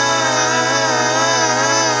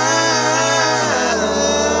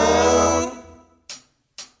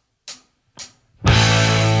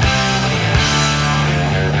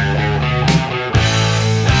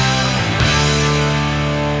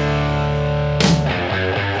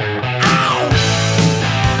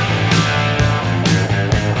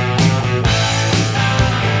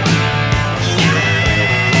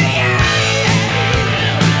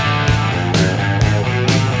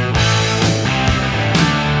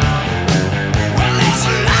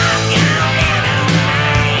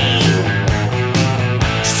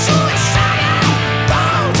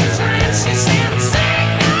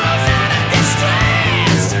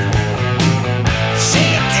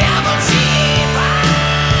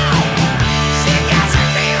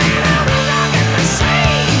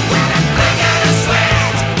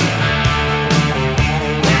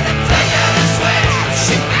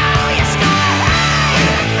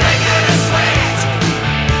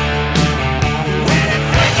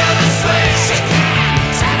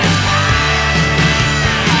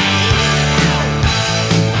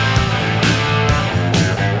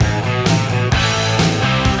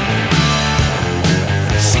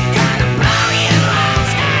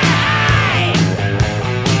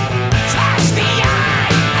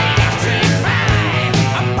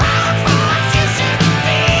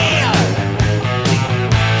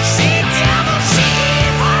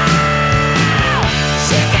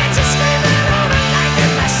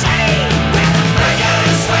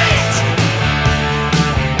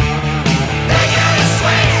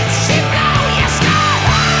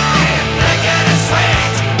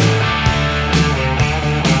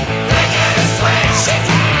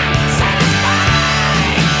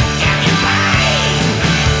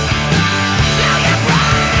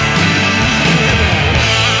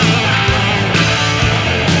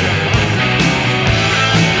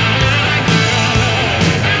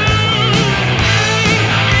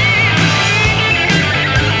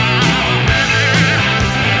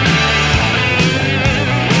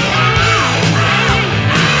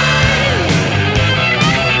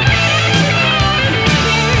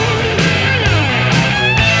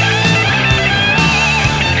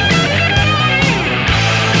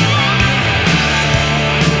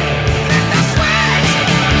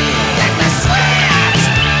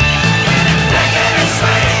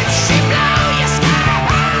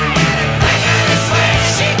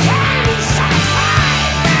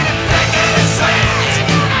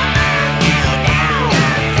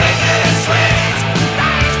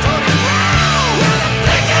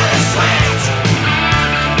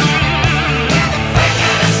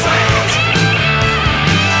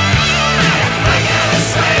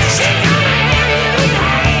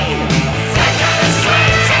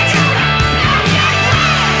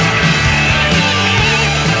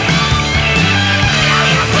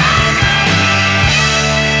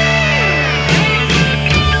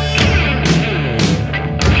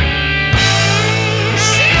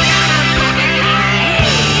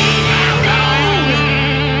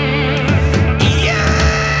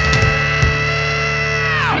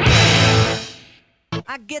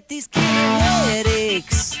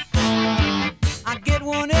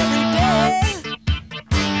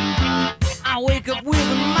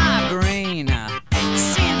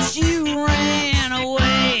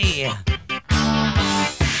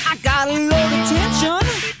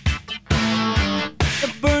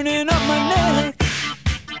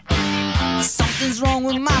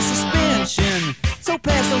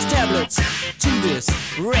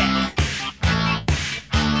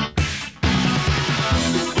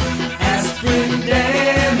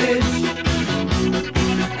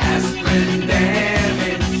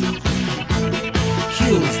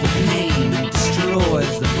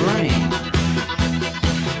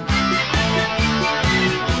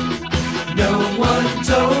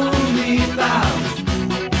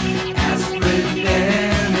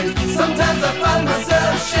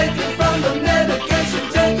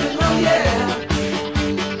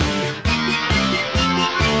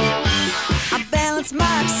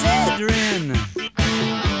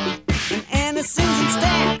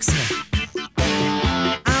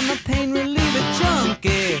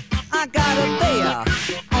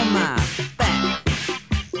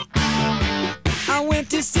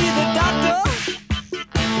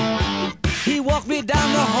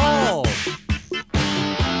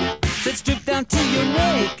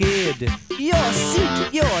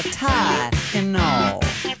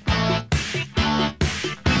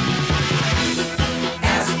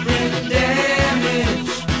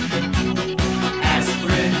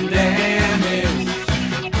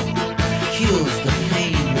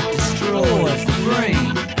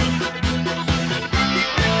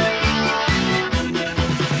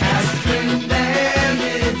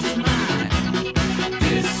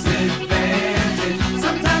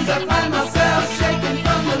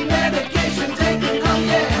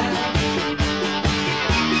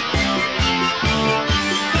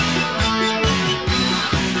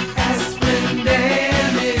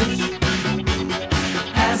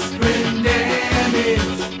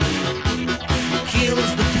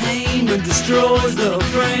 destroys the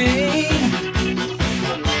brain.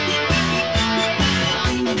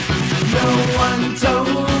 No one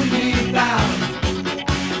told me about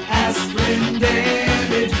aspirin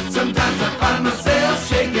damage. Sometimes I find myself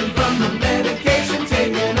shaking from the medication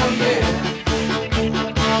taken. Oh yeah.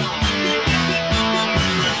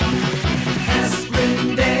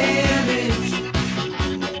 Aspirin damage.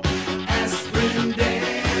 Aspirin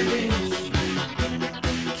damage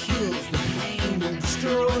kills the pain and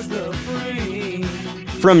destroys the brain.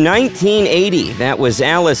 From 1980, that was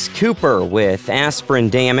Alice Cooper with Aspirin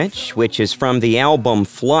Damage, which is from the album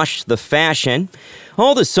Flush the Fashion.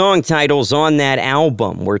 All the song titles on that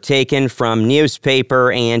album were taken from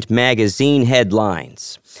newspaper and magazine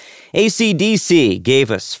headlines. AC/DC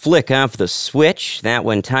gave us Flick of the Switch. That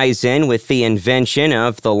one ties in with the invention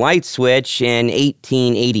of the light switch in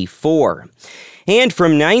 1884. And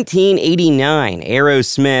from 1989,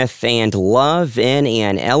 Aerosmith and Love in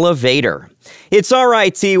an Elevator. It's all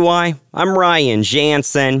right, TY. I'm Ryan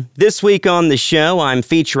Jansen. This week on the show, I'm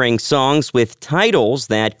featuring songs with titles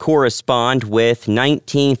that correspond with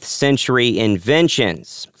 19th century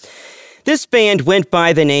inventions. This band went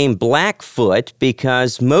by the name Blackfoot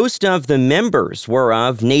because most of the members were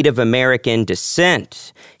of Native American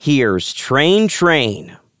descent. Here's Train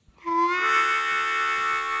Train.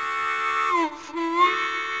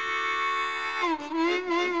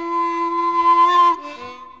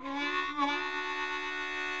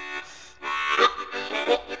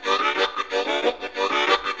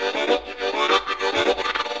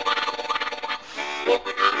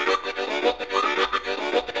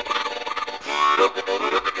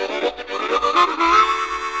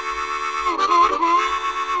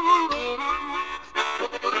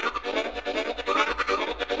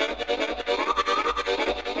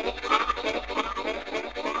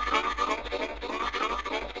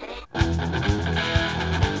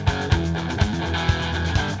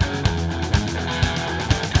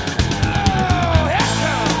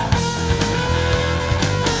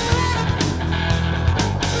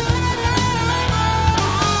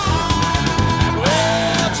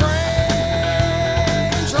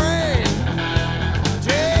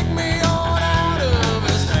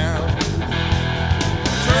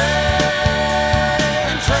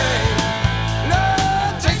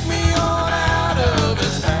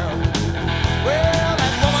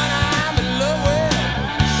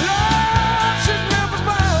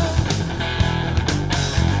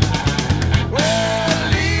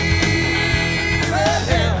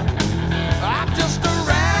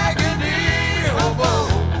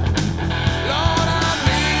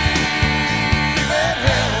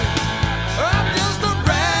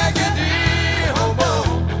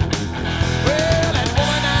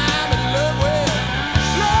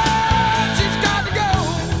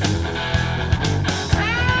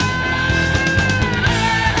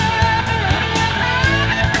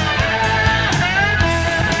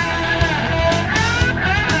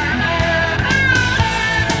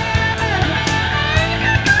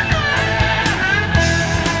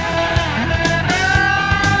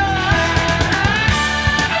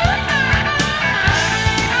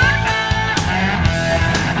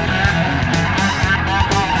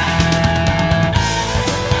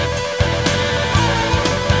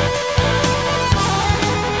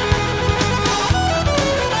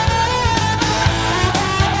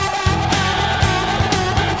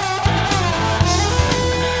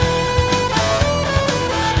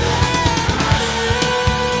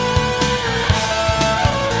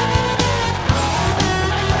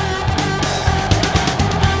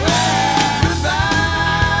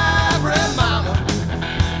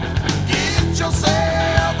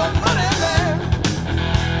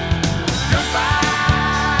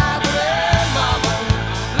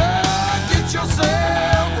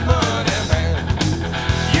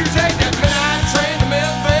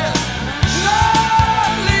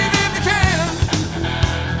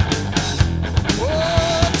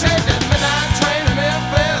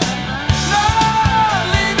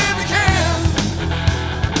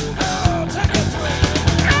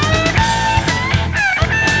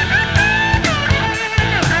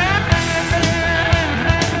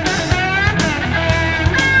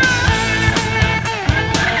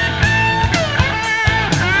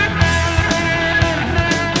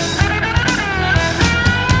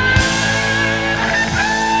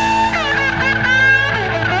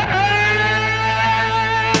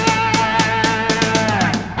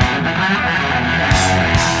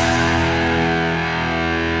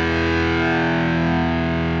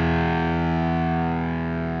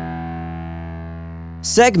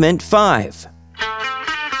 Segment 5.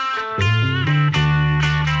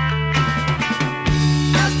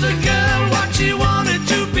 Just a girl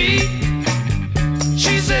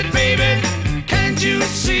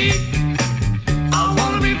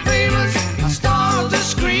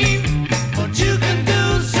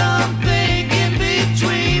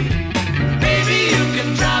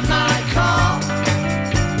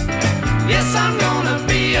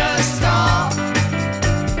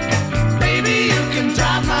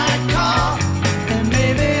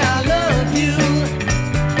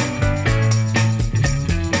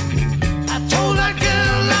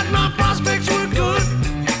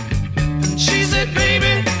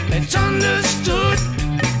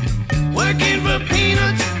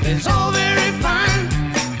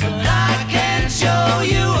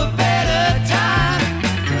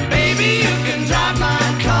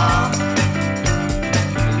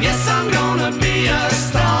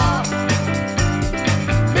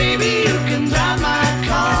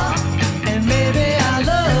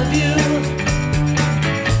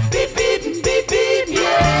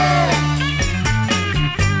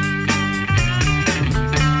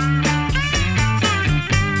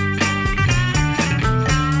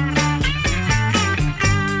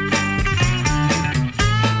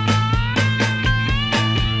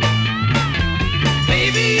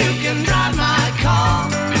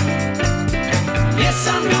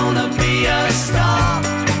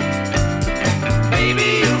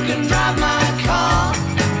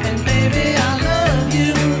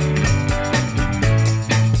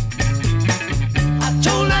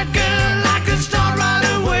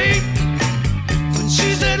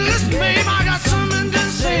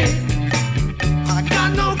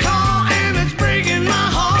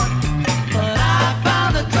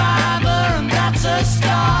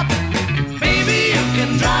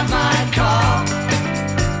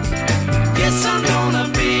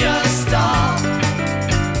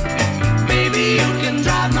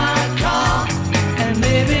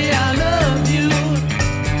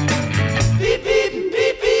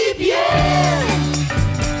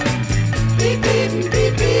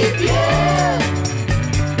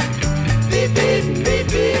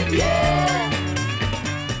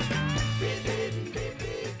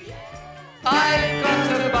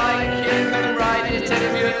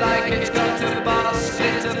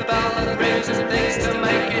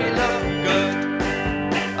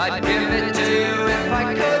I'd give it to you if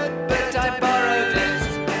I could, but I borrowed it.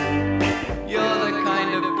 You're the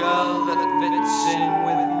kind of girl that fits in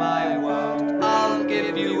with my world. I'll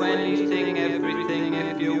give you anything, everything,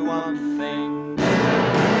 if you want thing.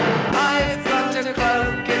 I've got a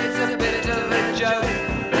cloak, it's a bit of a joke.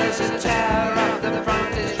 There's a tear up the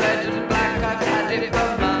front, it's red and black, I've had it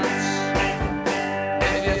for months.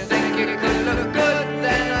 If you think it could look good,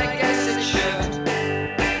 then I guess it should.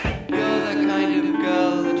 You're the kind of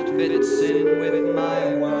girl that fits in with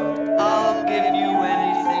my world. I'll give you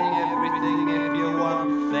anything, everything, if you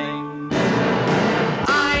want thing.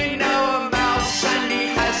 I know a mouse and he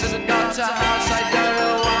hasn't got a house. I don't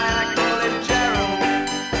know why I call him Gerald.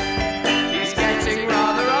 He's getting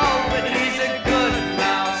rather old, but he's a good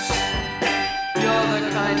mouse. You're the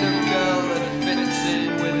kind of girl that fits in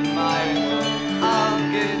with my world. I'll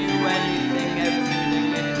give you anything, everything,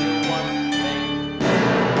 if you want thing.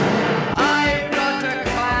 I've got a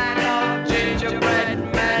clan of gingerbread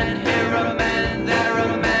men. Here are men, there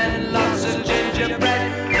are men, lots of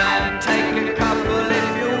gingerbread men. Take a couple if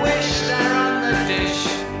you wish, they're on the dish.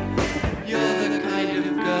 You're the kind of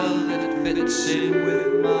girl that fits in with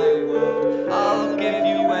my world. I'll give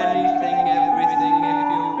you anything, everything, if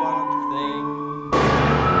you want thing.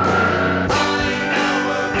 I know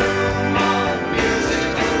a room of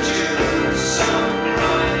music and tunes, some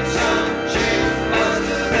right, some cheap, most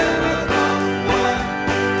of them are not work.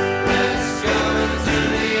 Let's go into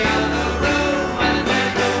the other room and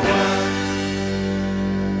make it work.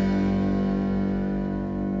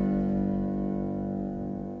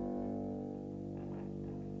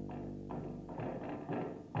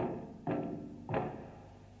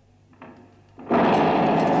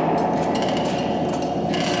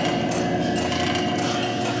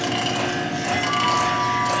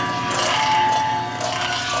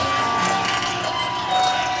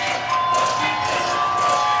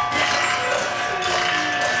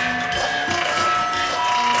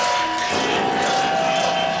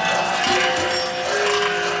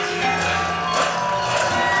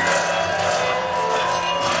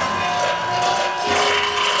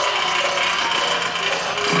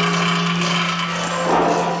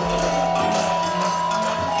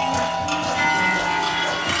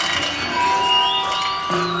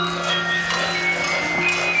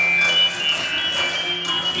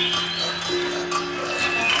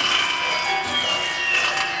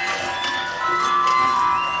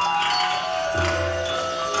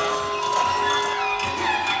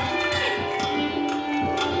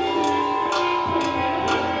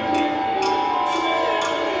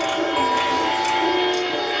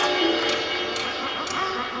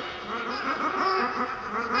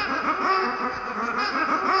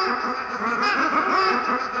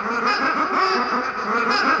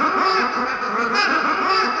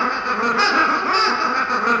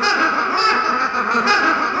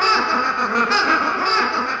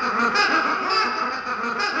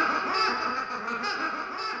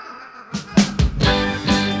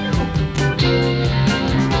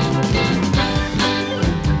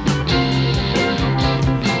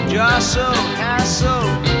 Jostle, hassle,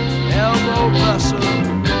 elbow bustle,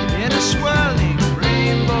 in a swirling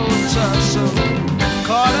rainbow tussle,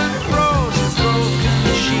 caught and frozen, broken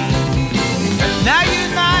sheet. Now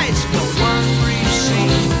unites for one brief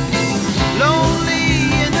scene. Lonely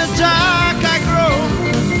in the dark I grow,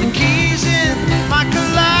 the keys in my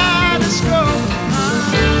kaleidoscope.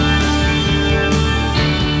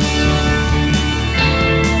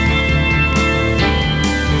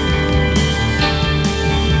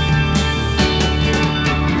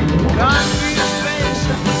 Concrete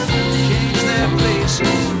spaces change their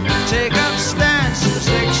places, take up steps.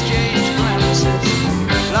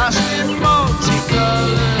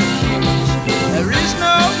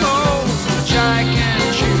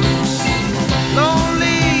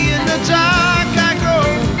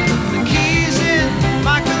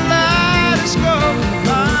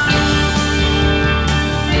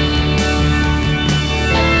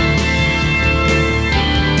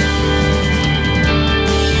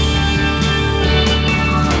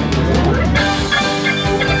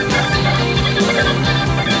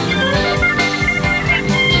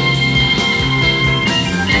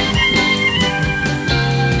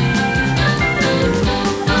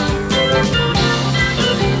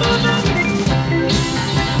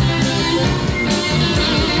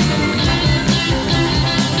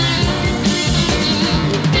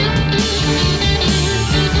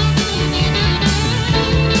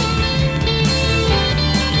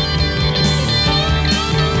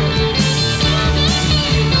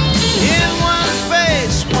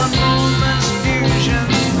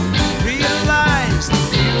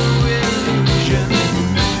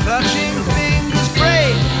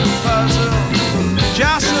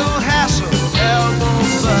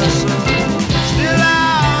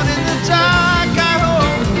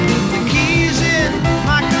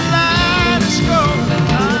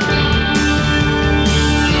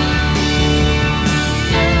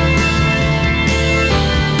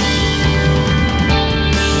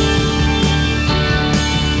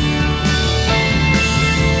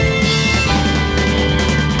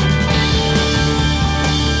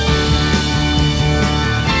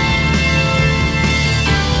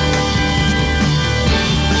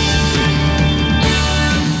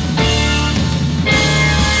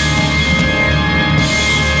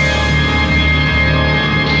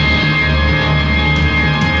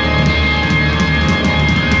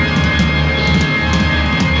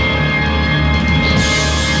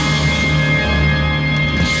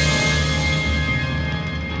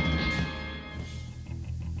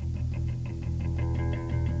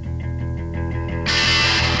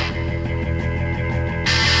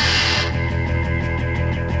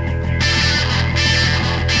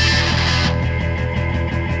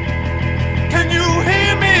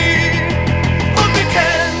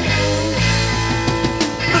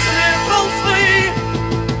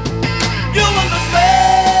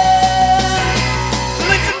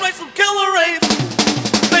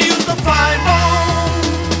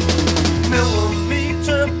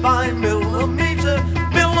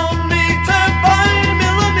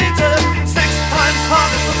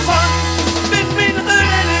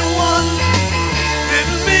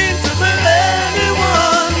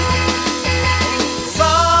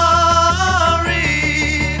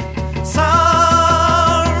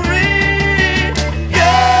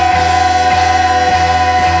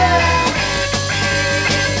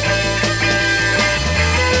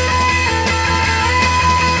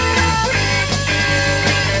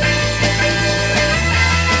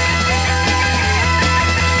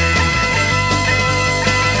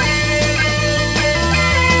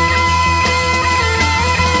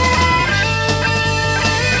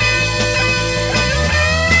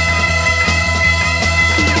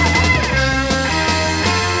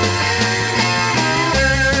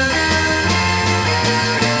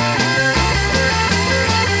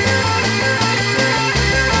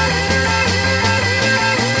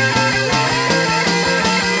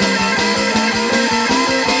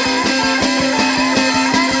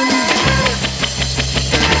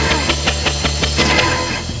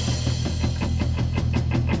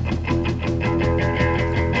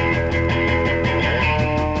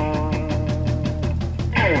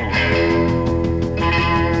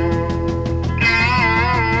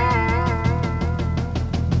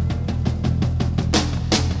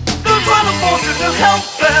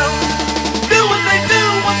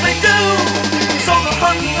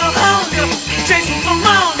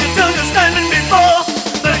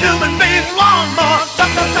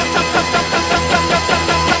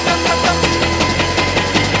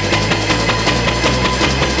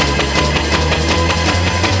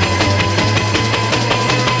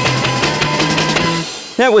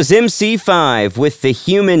 That was MC5 with the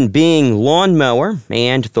human being lawnmower,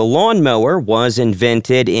 and the lawnmower was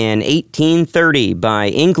invented in 1830 by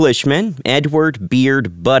Englishman Edward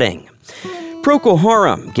Beard Budding. Procol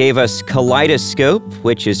Harum gave us Kaleidoscope,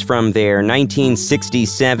 which is from their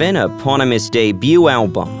 1967 eponymous debut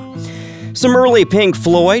album. Some early Pink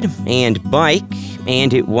Floyd and Bike,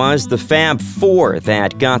 and it was the Fab Four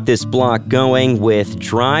that got this block going with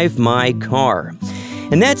Drive My Car.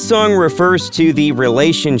 And that song refers to the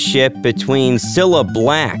relationship between Cilla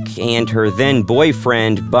Black and her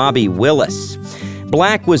then-boyfriend Bobby Willis.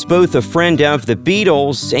 Black was both a friend of the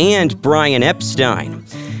Beatles and Brian Epstein.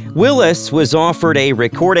 Willis was offered a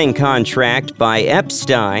recording contract by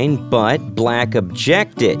Epstein, but Black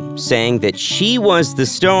objected, saying that she was the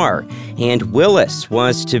star and Willis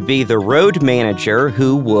was to be the road manager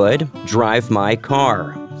who would drive my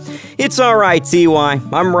car. It's all right, TY.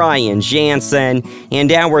 I'm Ryan Jansen,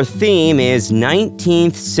 and our theme is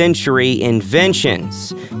 19th century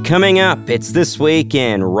inventions. Coming up, it's This Week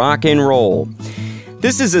in Rock and Roll.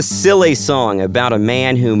 This is a silly song about a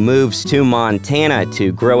man who moves to Montana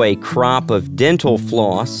to grow a crop of dental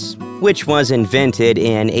floss, which was invented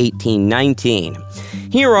in 1819.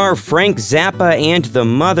 Here are Frank Zappa and the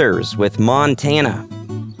Mothers with Montana.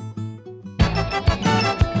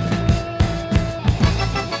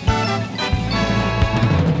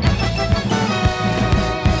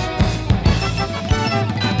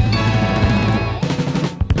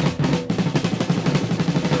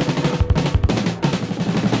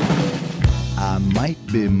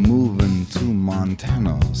 Be moving to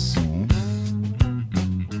Montana soon,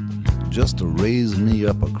 just to raise me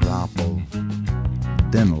up a crop of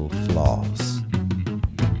dental floss.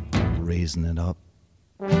 Raising it up,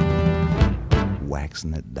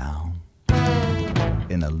 waxing it down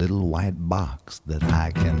in a little white box that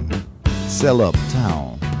I can sell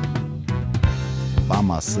uptown. By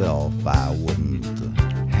myself I wouldn't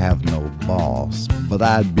have no boss, but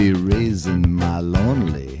I'd be raising my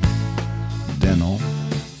lonely dental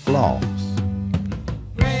floss.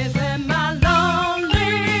 Raising my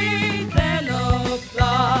lonely dental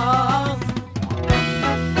floss.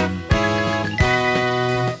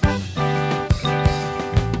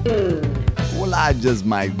 Well, I just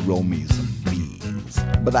might grow me some bees,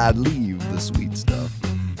 but I'd leave the sweet stuff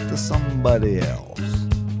to somebody else.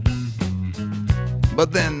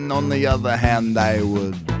 But then, on the other hand, I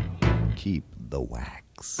would keep the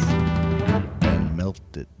wax and melt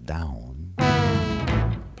it down,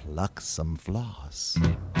 pluck some floss,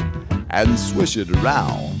 and swish it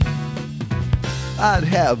around. I'd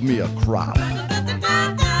have me a crop,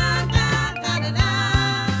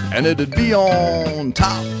 and it'd be on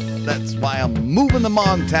top. That's why I'm moving to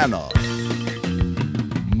Montana.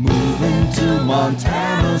 Moving to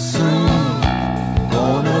Montana soon.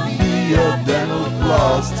 Gonna be a dental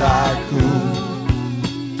floss tycoon.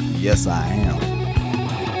 Yes, I am.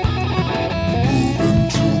 Moving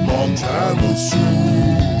to Montana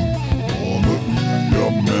soon. Gonna be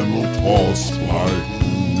a mental floss tycoon.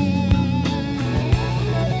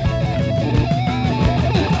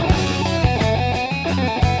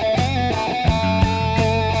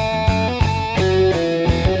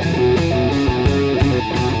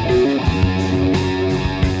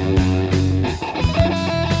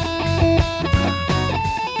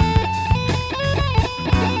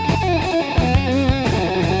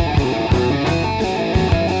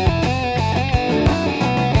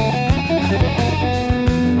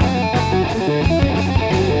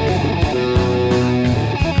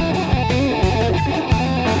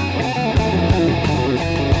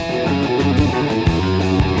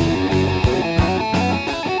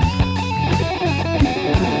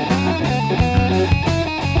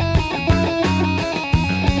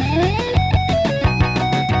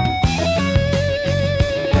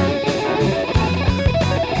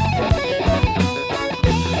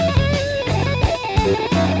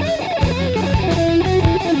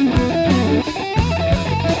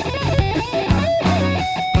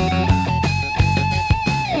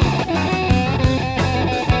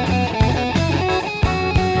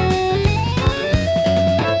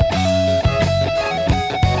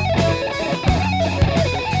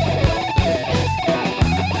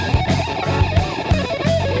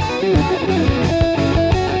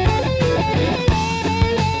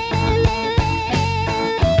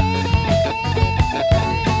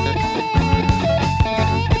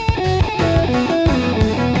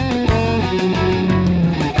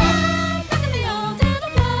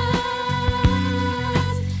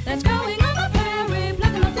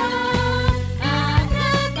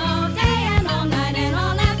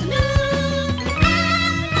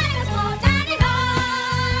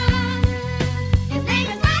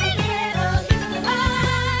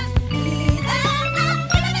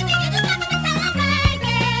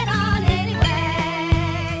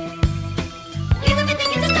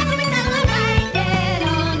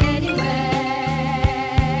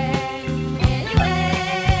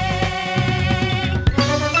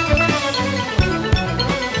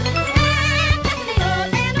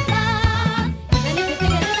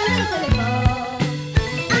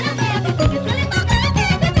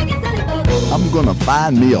 I'm gonna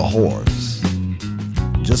find me a horse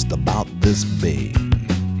just about this big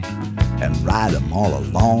and ride him all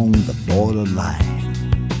along the borderline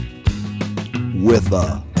with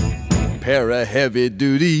a pair of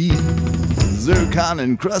heavy-duty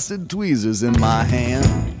zircon-encrusted tweezers in my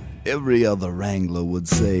hand. Every other wrangler would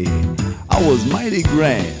say I was mighty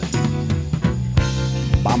grand.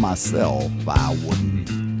 By myself, I wouldn't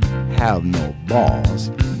have no boss,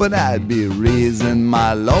 but I'd be raising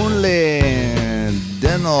my lonely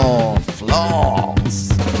dental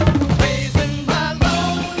floss. Raising my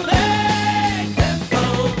lonely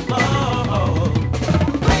dental floss.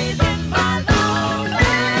 Raising my lonely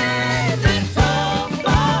dental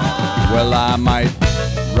floss. Well, I might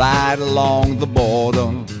ride along the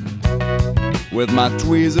border with my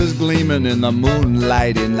tweezers gleaming in the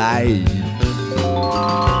moonlighty night.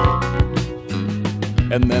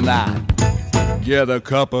 And then I get a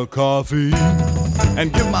cup of coffee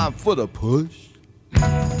and give my foot a push.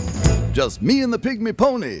 Just me and the pygmy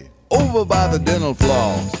pony over by the dental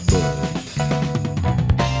floss bush.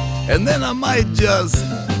 And then I might just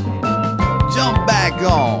jump back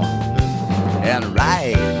on and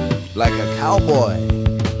ride like a cowboy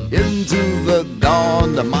into the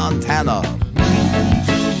dawn to Montana.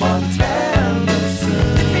 Into Montana, sir.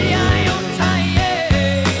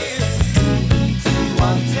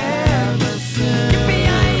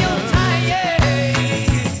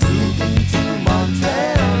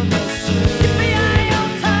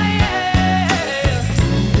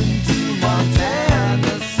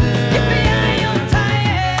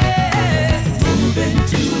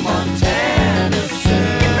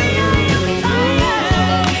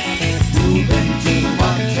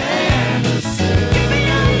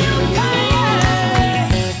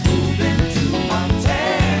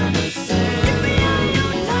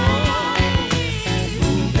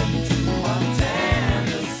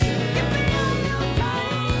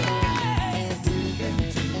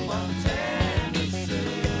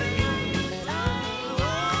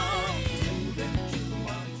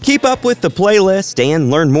 Keep up with the playlist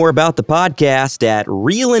and learn more about the podcast at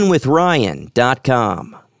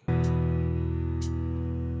reelinwithryan.com.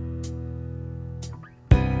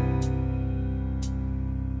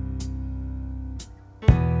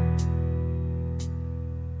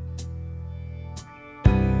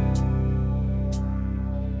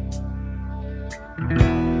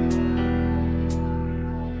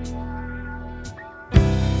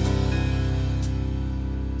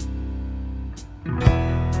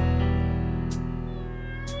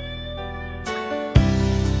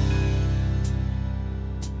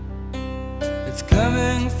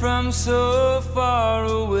 Coming from so far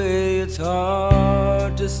away, it's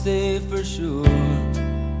hard to say for sure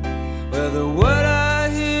whether what I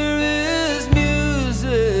hear is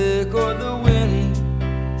music or the wind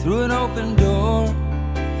through an open door.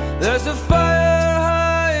 There's a fire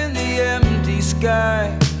high in the empty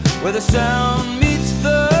sky where the sound meets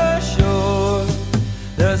the shore.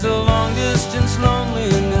 There's a long distance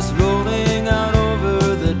loneliness rolling out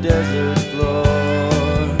over the desert floor.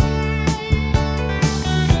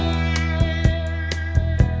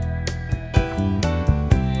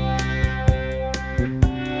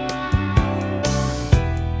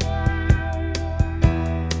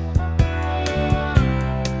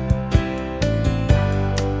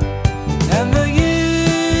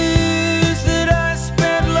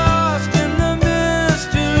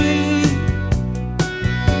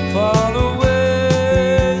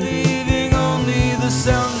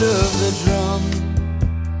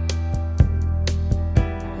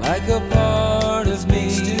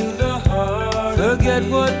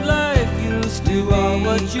 What life used to be,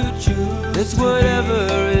 what you choose. It's whatever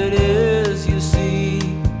it is you see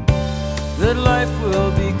that life will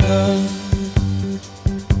become.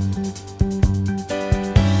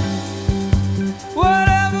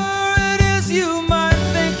 Whatever it is you might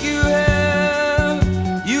think you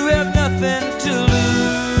have nothing to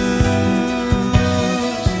lose.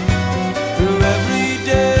 Through every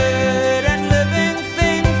dead and living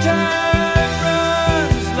thing, time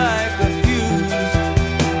runs like a fuse.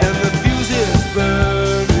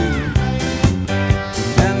 Burning,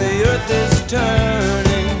 and the earth is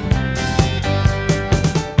turning.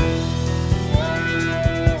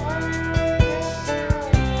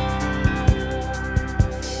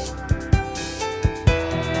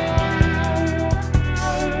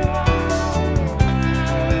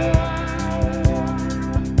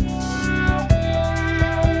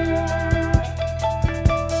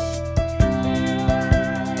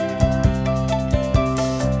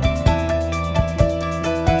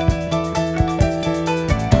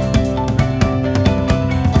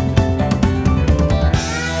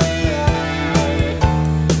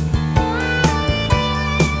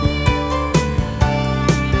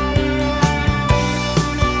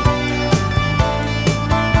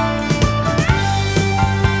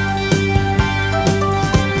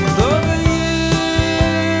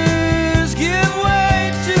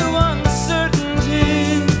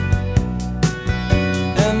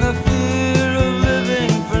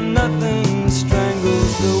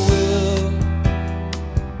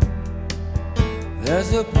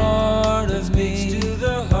 part of me,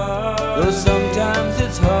 though sometimes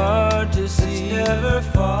it's hard to see, never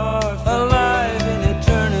far alive in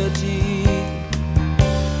eternity,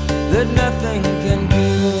 that nothing can do.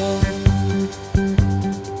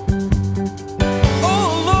 Oh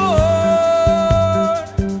Lord,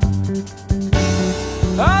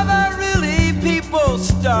 are there really people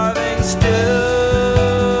starving still?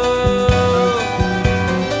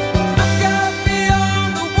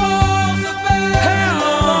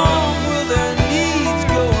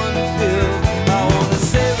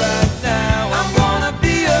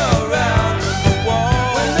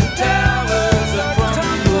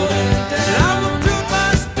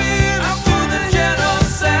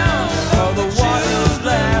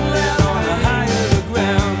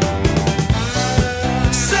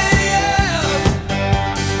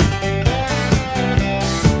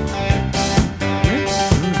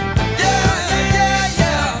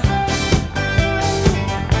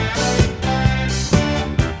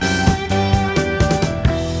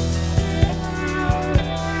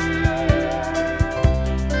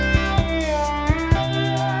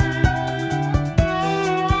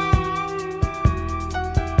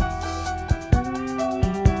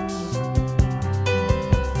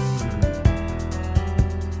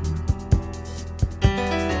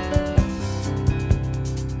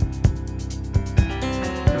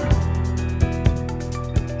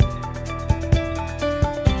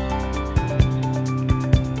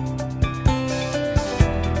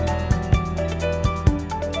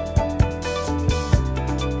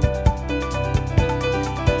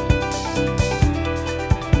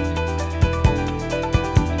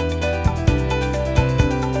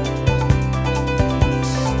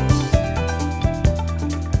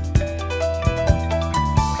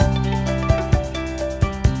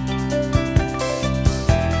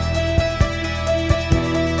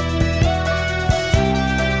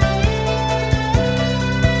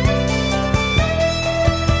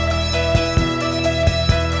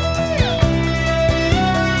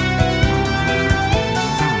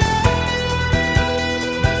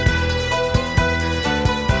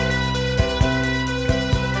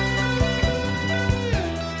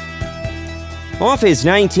 Off his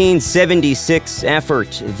 1976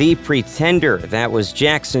 effort, The Pretender, that was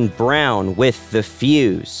Jackson Browne with The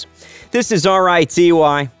Fuse. This is RITY.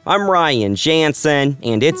 I'm Ryan Jansen,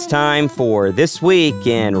 and it's time for This Week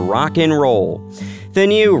in Rock and Roll. The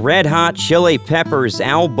new Red Hot Chili Peppers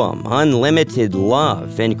album, Unlimited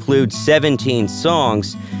Love, includes 17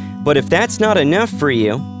 songs, but if that's not enough for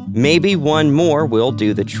you, maybe one more will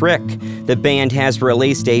do the trick. The band has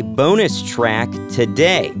released a bonus track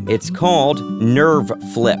today. It's called Nerve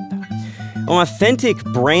Flip. Authentic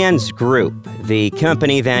Brands Group, the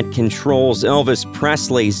company that controls Elvis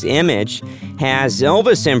Presley's image, has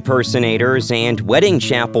Elvis impersonators and wedding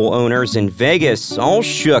chapel owners in Vegas all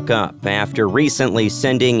shook up after recently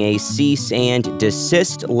sending a cease and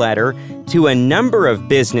desist letter to a number of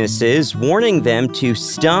businesses warning them to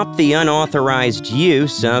stop the unauthorized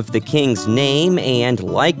use of the King's name and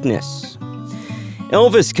likeness.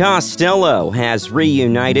 Elvis Costello has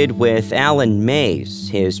reunited with Alan Mays,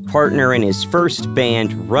 his partner in his first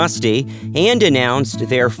band, Rusty, and announced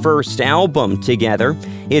their first album together.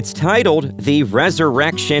 It's titled The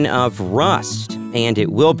Resurrection of Rust, and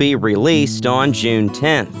it will be released on June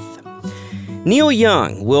 10th. Neil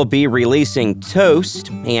Young will be releasing Toast,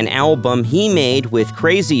 an album he made with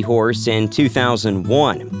Crazy Horse in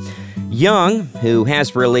 2001. Young, who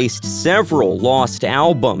has released several lost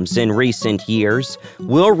albums in recent years,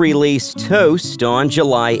 will release Toast on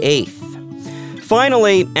July 8th.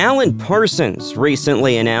 Finally, Alan Parsons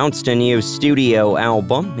recently announced a new studio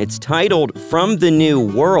album. It's titled From the New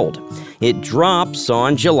World. It drops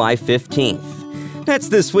on July 15th. That's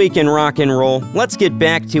This Week in Rock and Roll. Let's get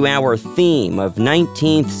back to our theme of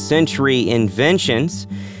 19th century inventions.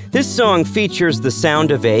 This song features the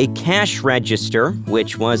sound of a cash register,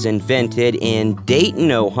 which was invented in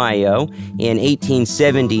Dayton, Ohio in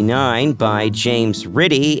 1879 by James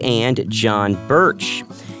Ritty and John Birch.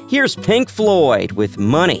 Here's Pink Floyd with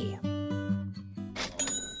Money.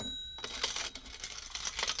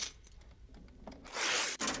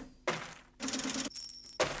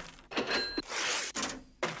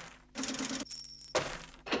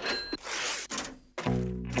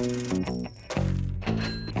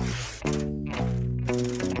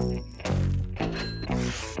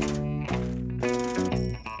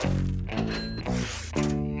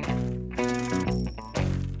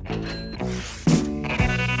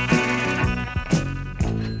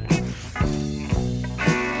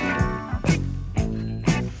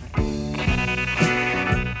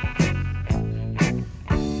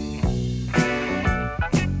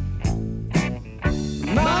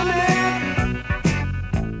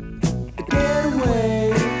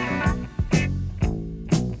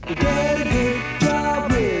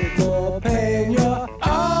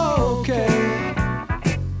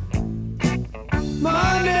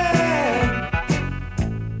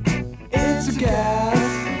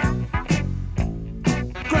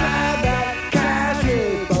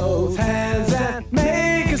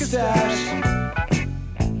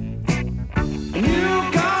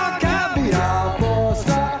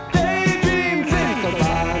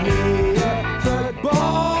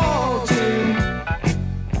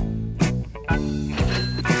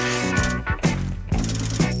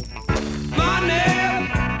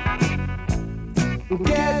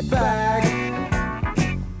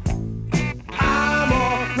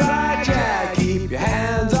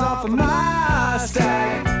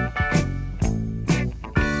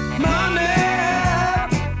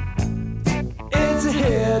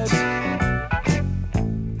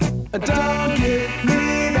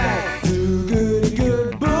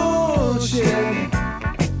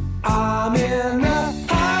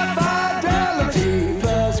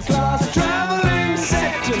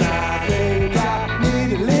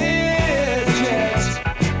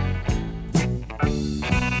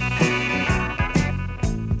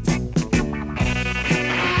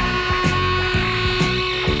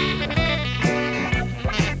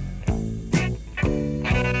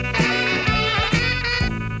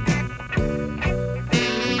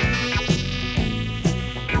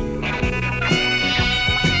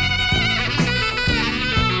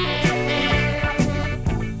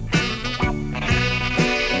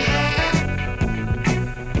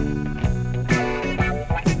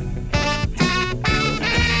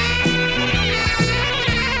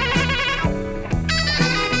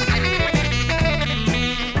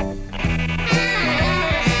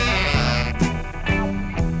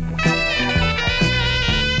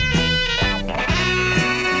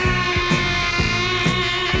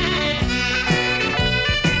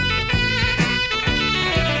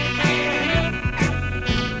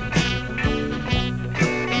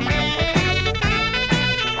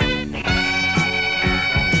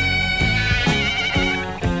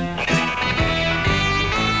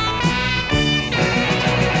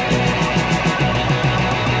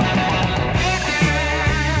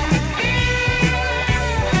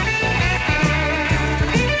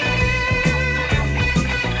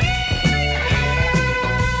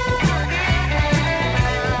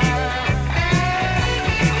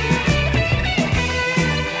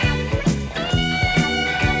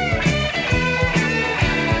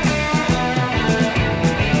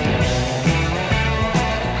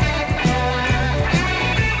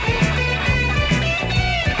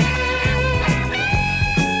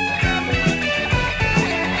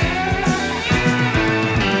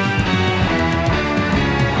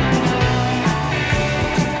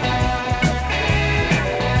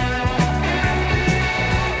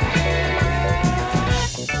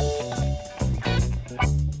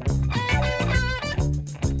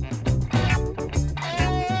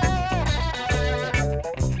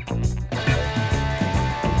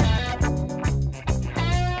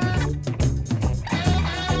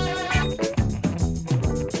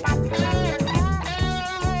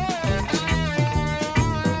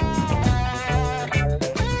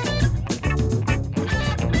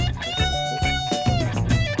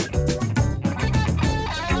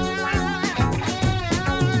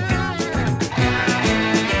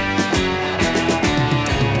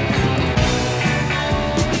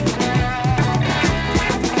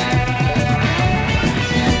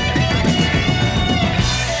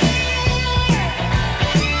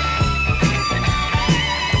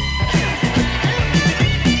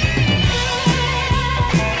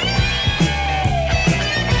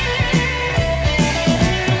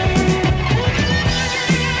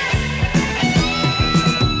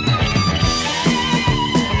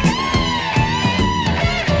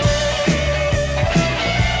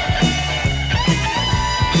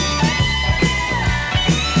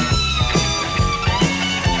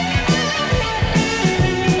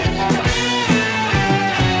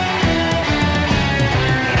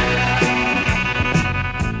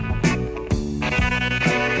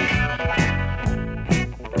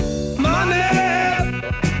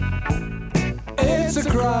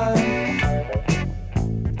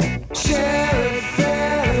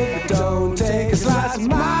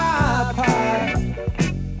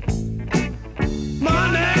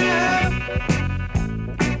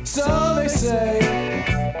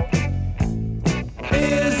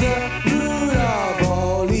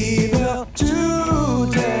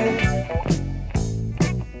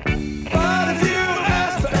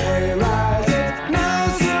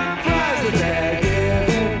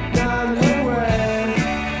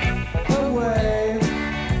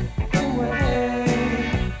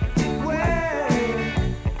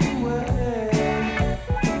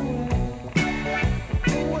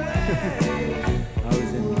 I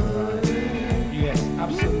was in the right. Yes,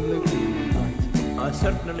 absolutely right. I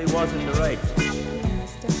certainly was in the right.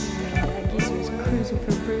 Yes, definitely. I guess he was cruising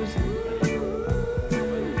for bruising.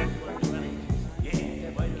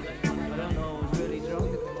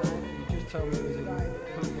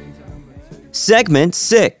 Segment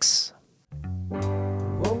 6.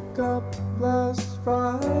 Woke up last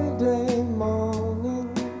Friday morning,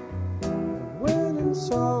 went and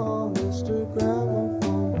saw Mr.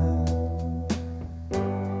 Gramophone Man,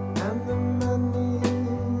 and the many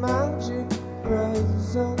magic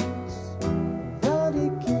presents that he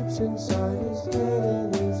keeps inside his head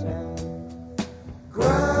and his hand.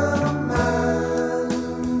 Grandman,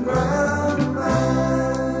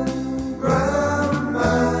 Grandman,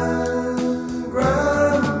 Grandman,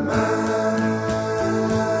 Grandman.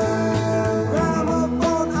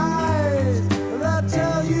 Gramophone eyes that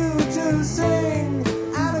tell you to sing,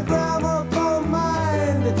 and a gramophone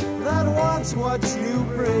mind that wants what you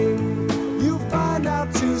bring. You find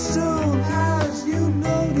out too soon as you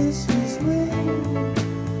notice his ring,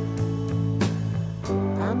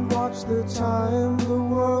 and watch the time the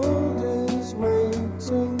world is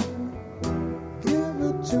waiting. Give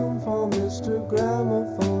a tune for Mr.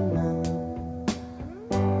 Gramophone Man.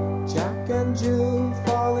 Jack and Jill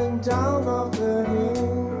falling down off the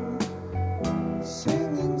hill,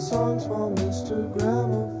 singing songs for Mr.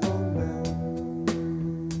 Gramophone Man.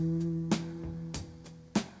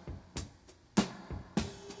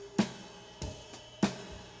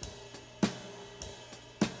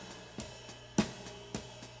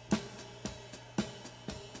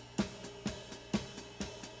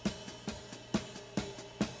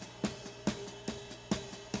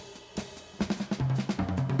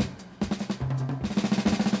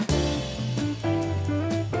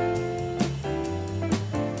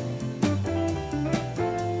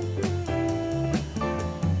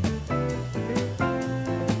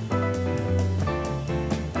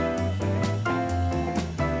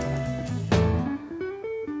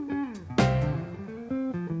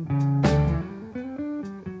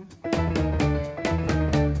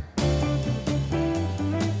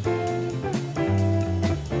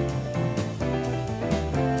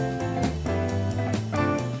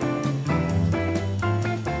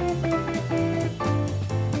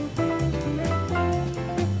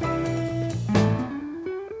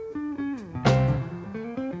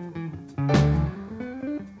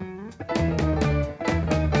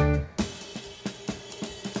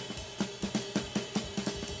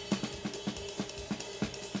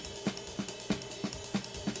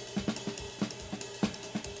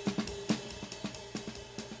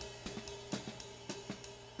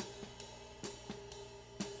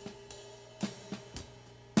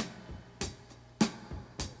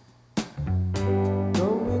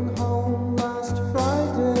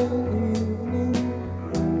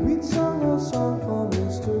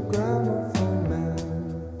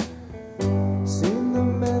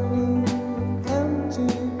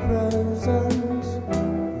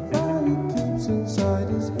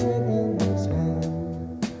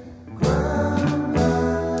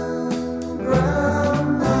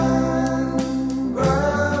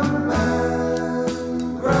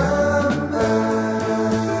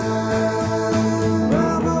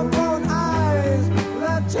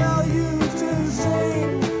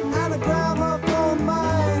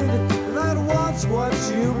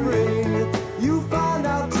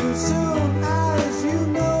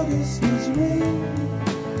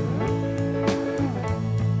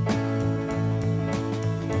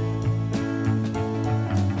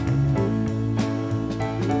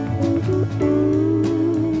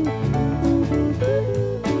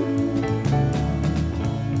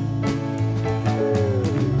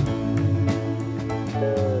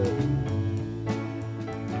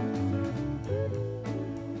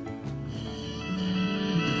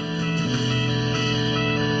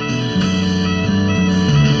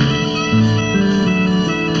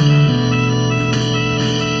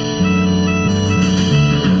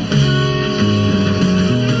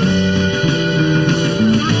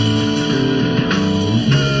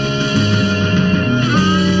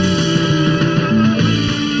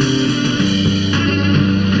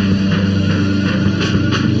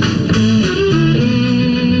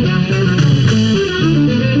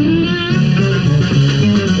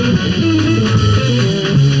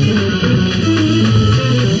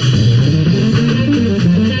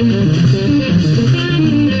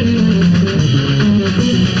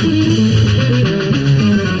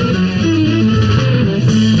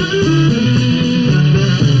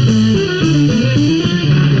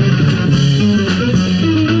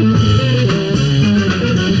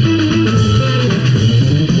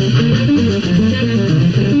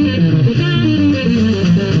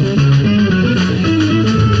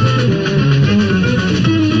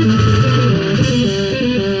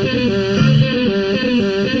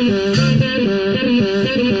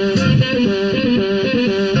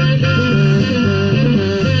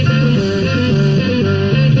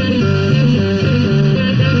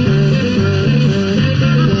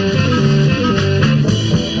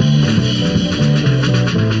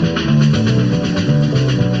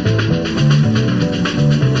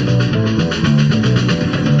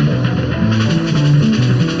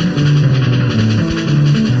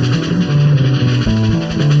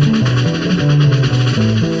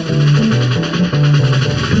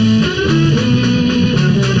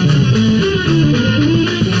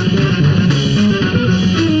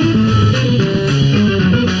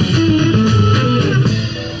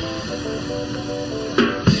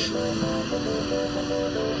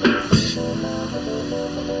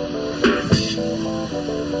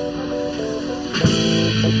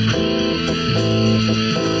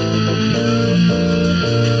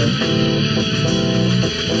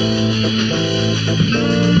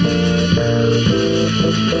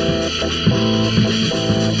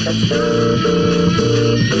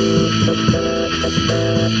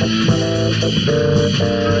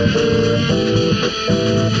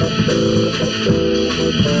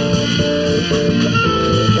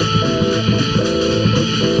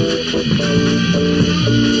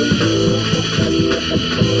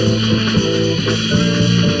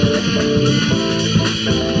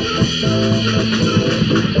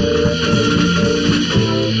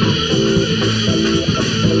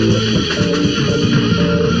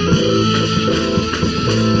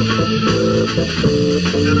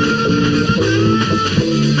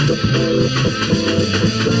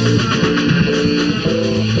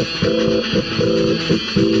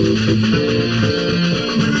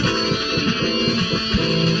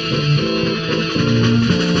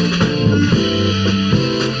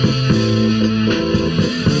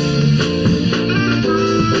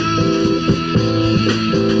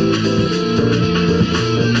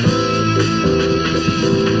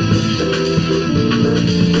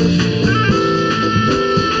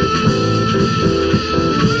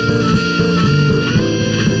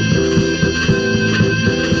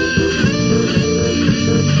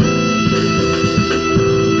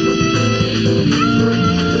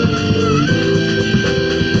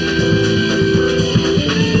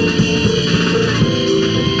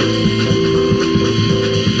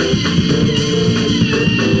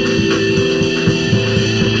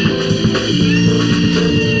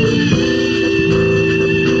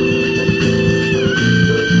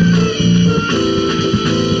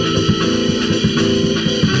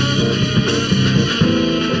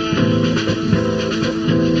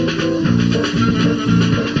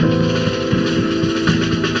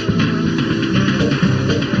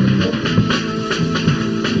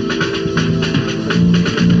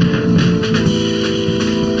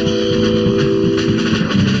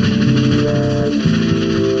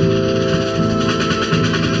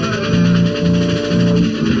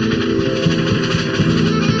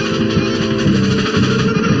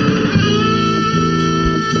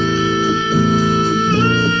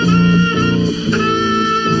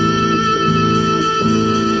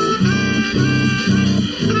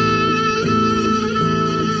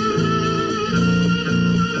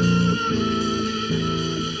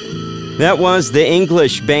 That was the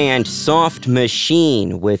English band Soft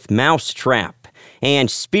Machine with Mousetrap.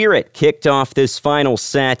 And Spirit kicked off this final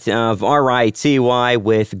set of RITY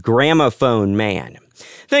with Gramophone Man.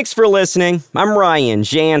 Thanks for listening. I'm Ryan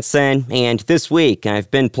Jansen, and this week I've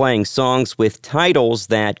been playing songs with titles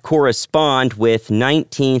that correspond with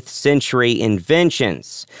 19th century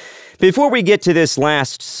inventions. Before we get to this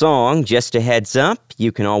last song, just a heads up,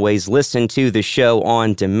 you can always listen to the show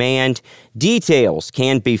on demand. Details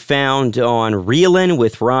can be found on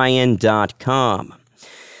reelinwithryan.com.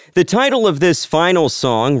 The title of this final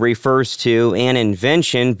song refers to an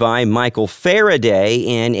invention by Michael Faraday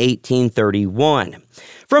in 1831.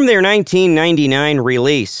 From their 1999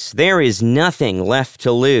 release, There Is Nothing Left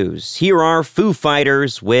to Lose, here are Foo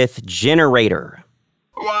Fighters with Generator.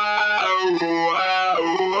 Wow.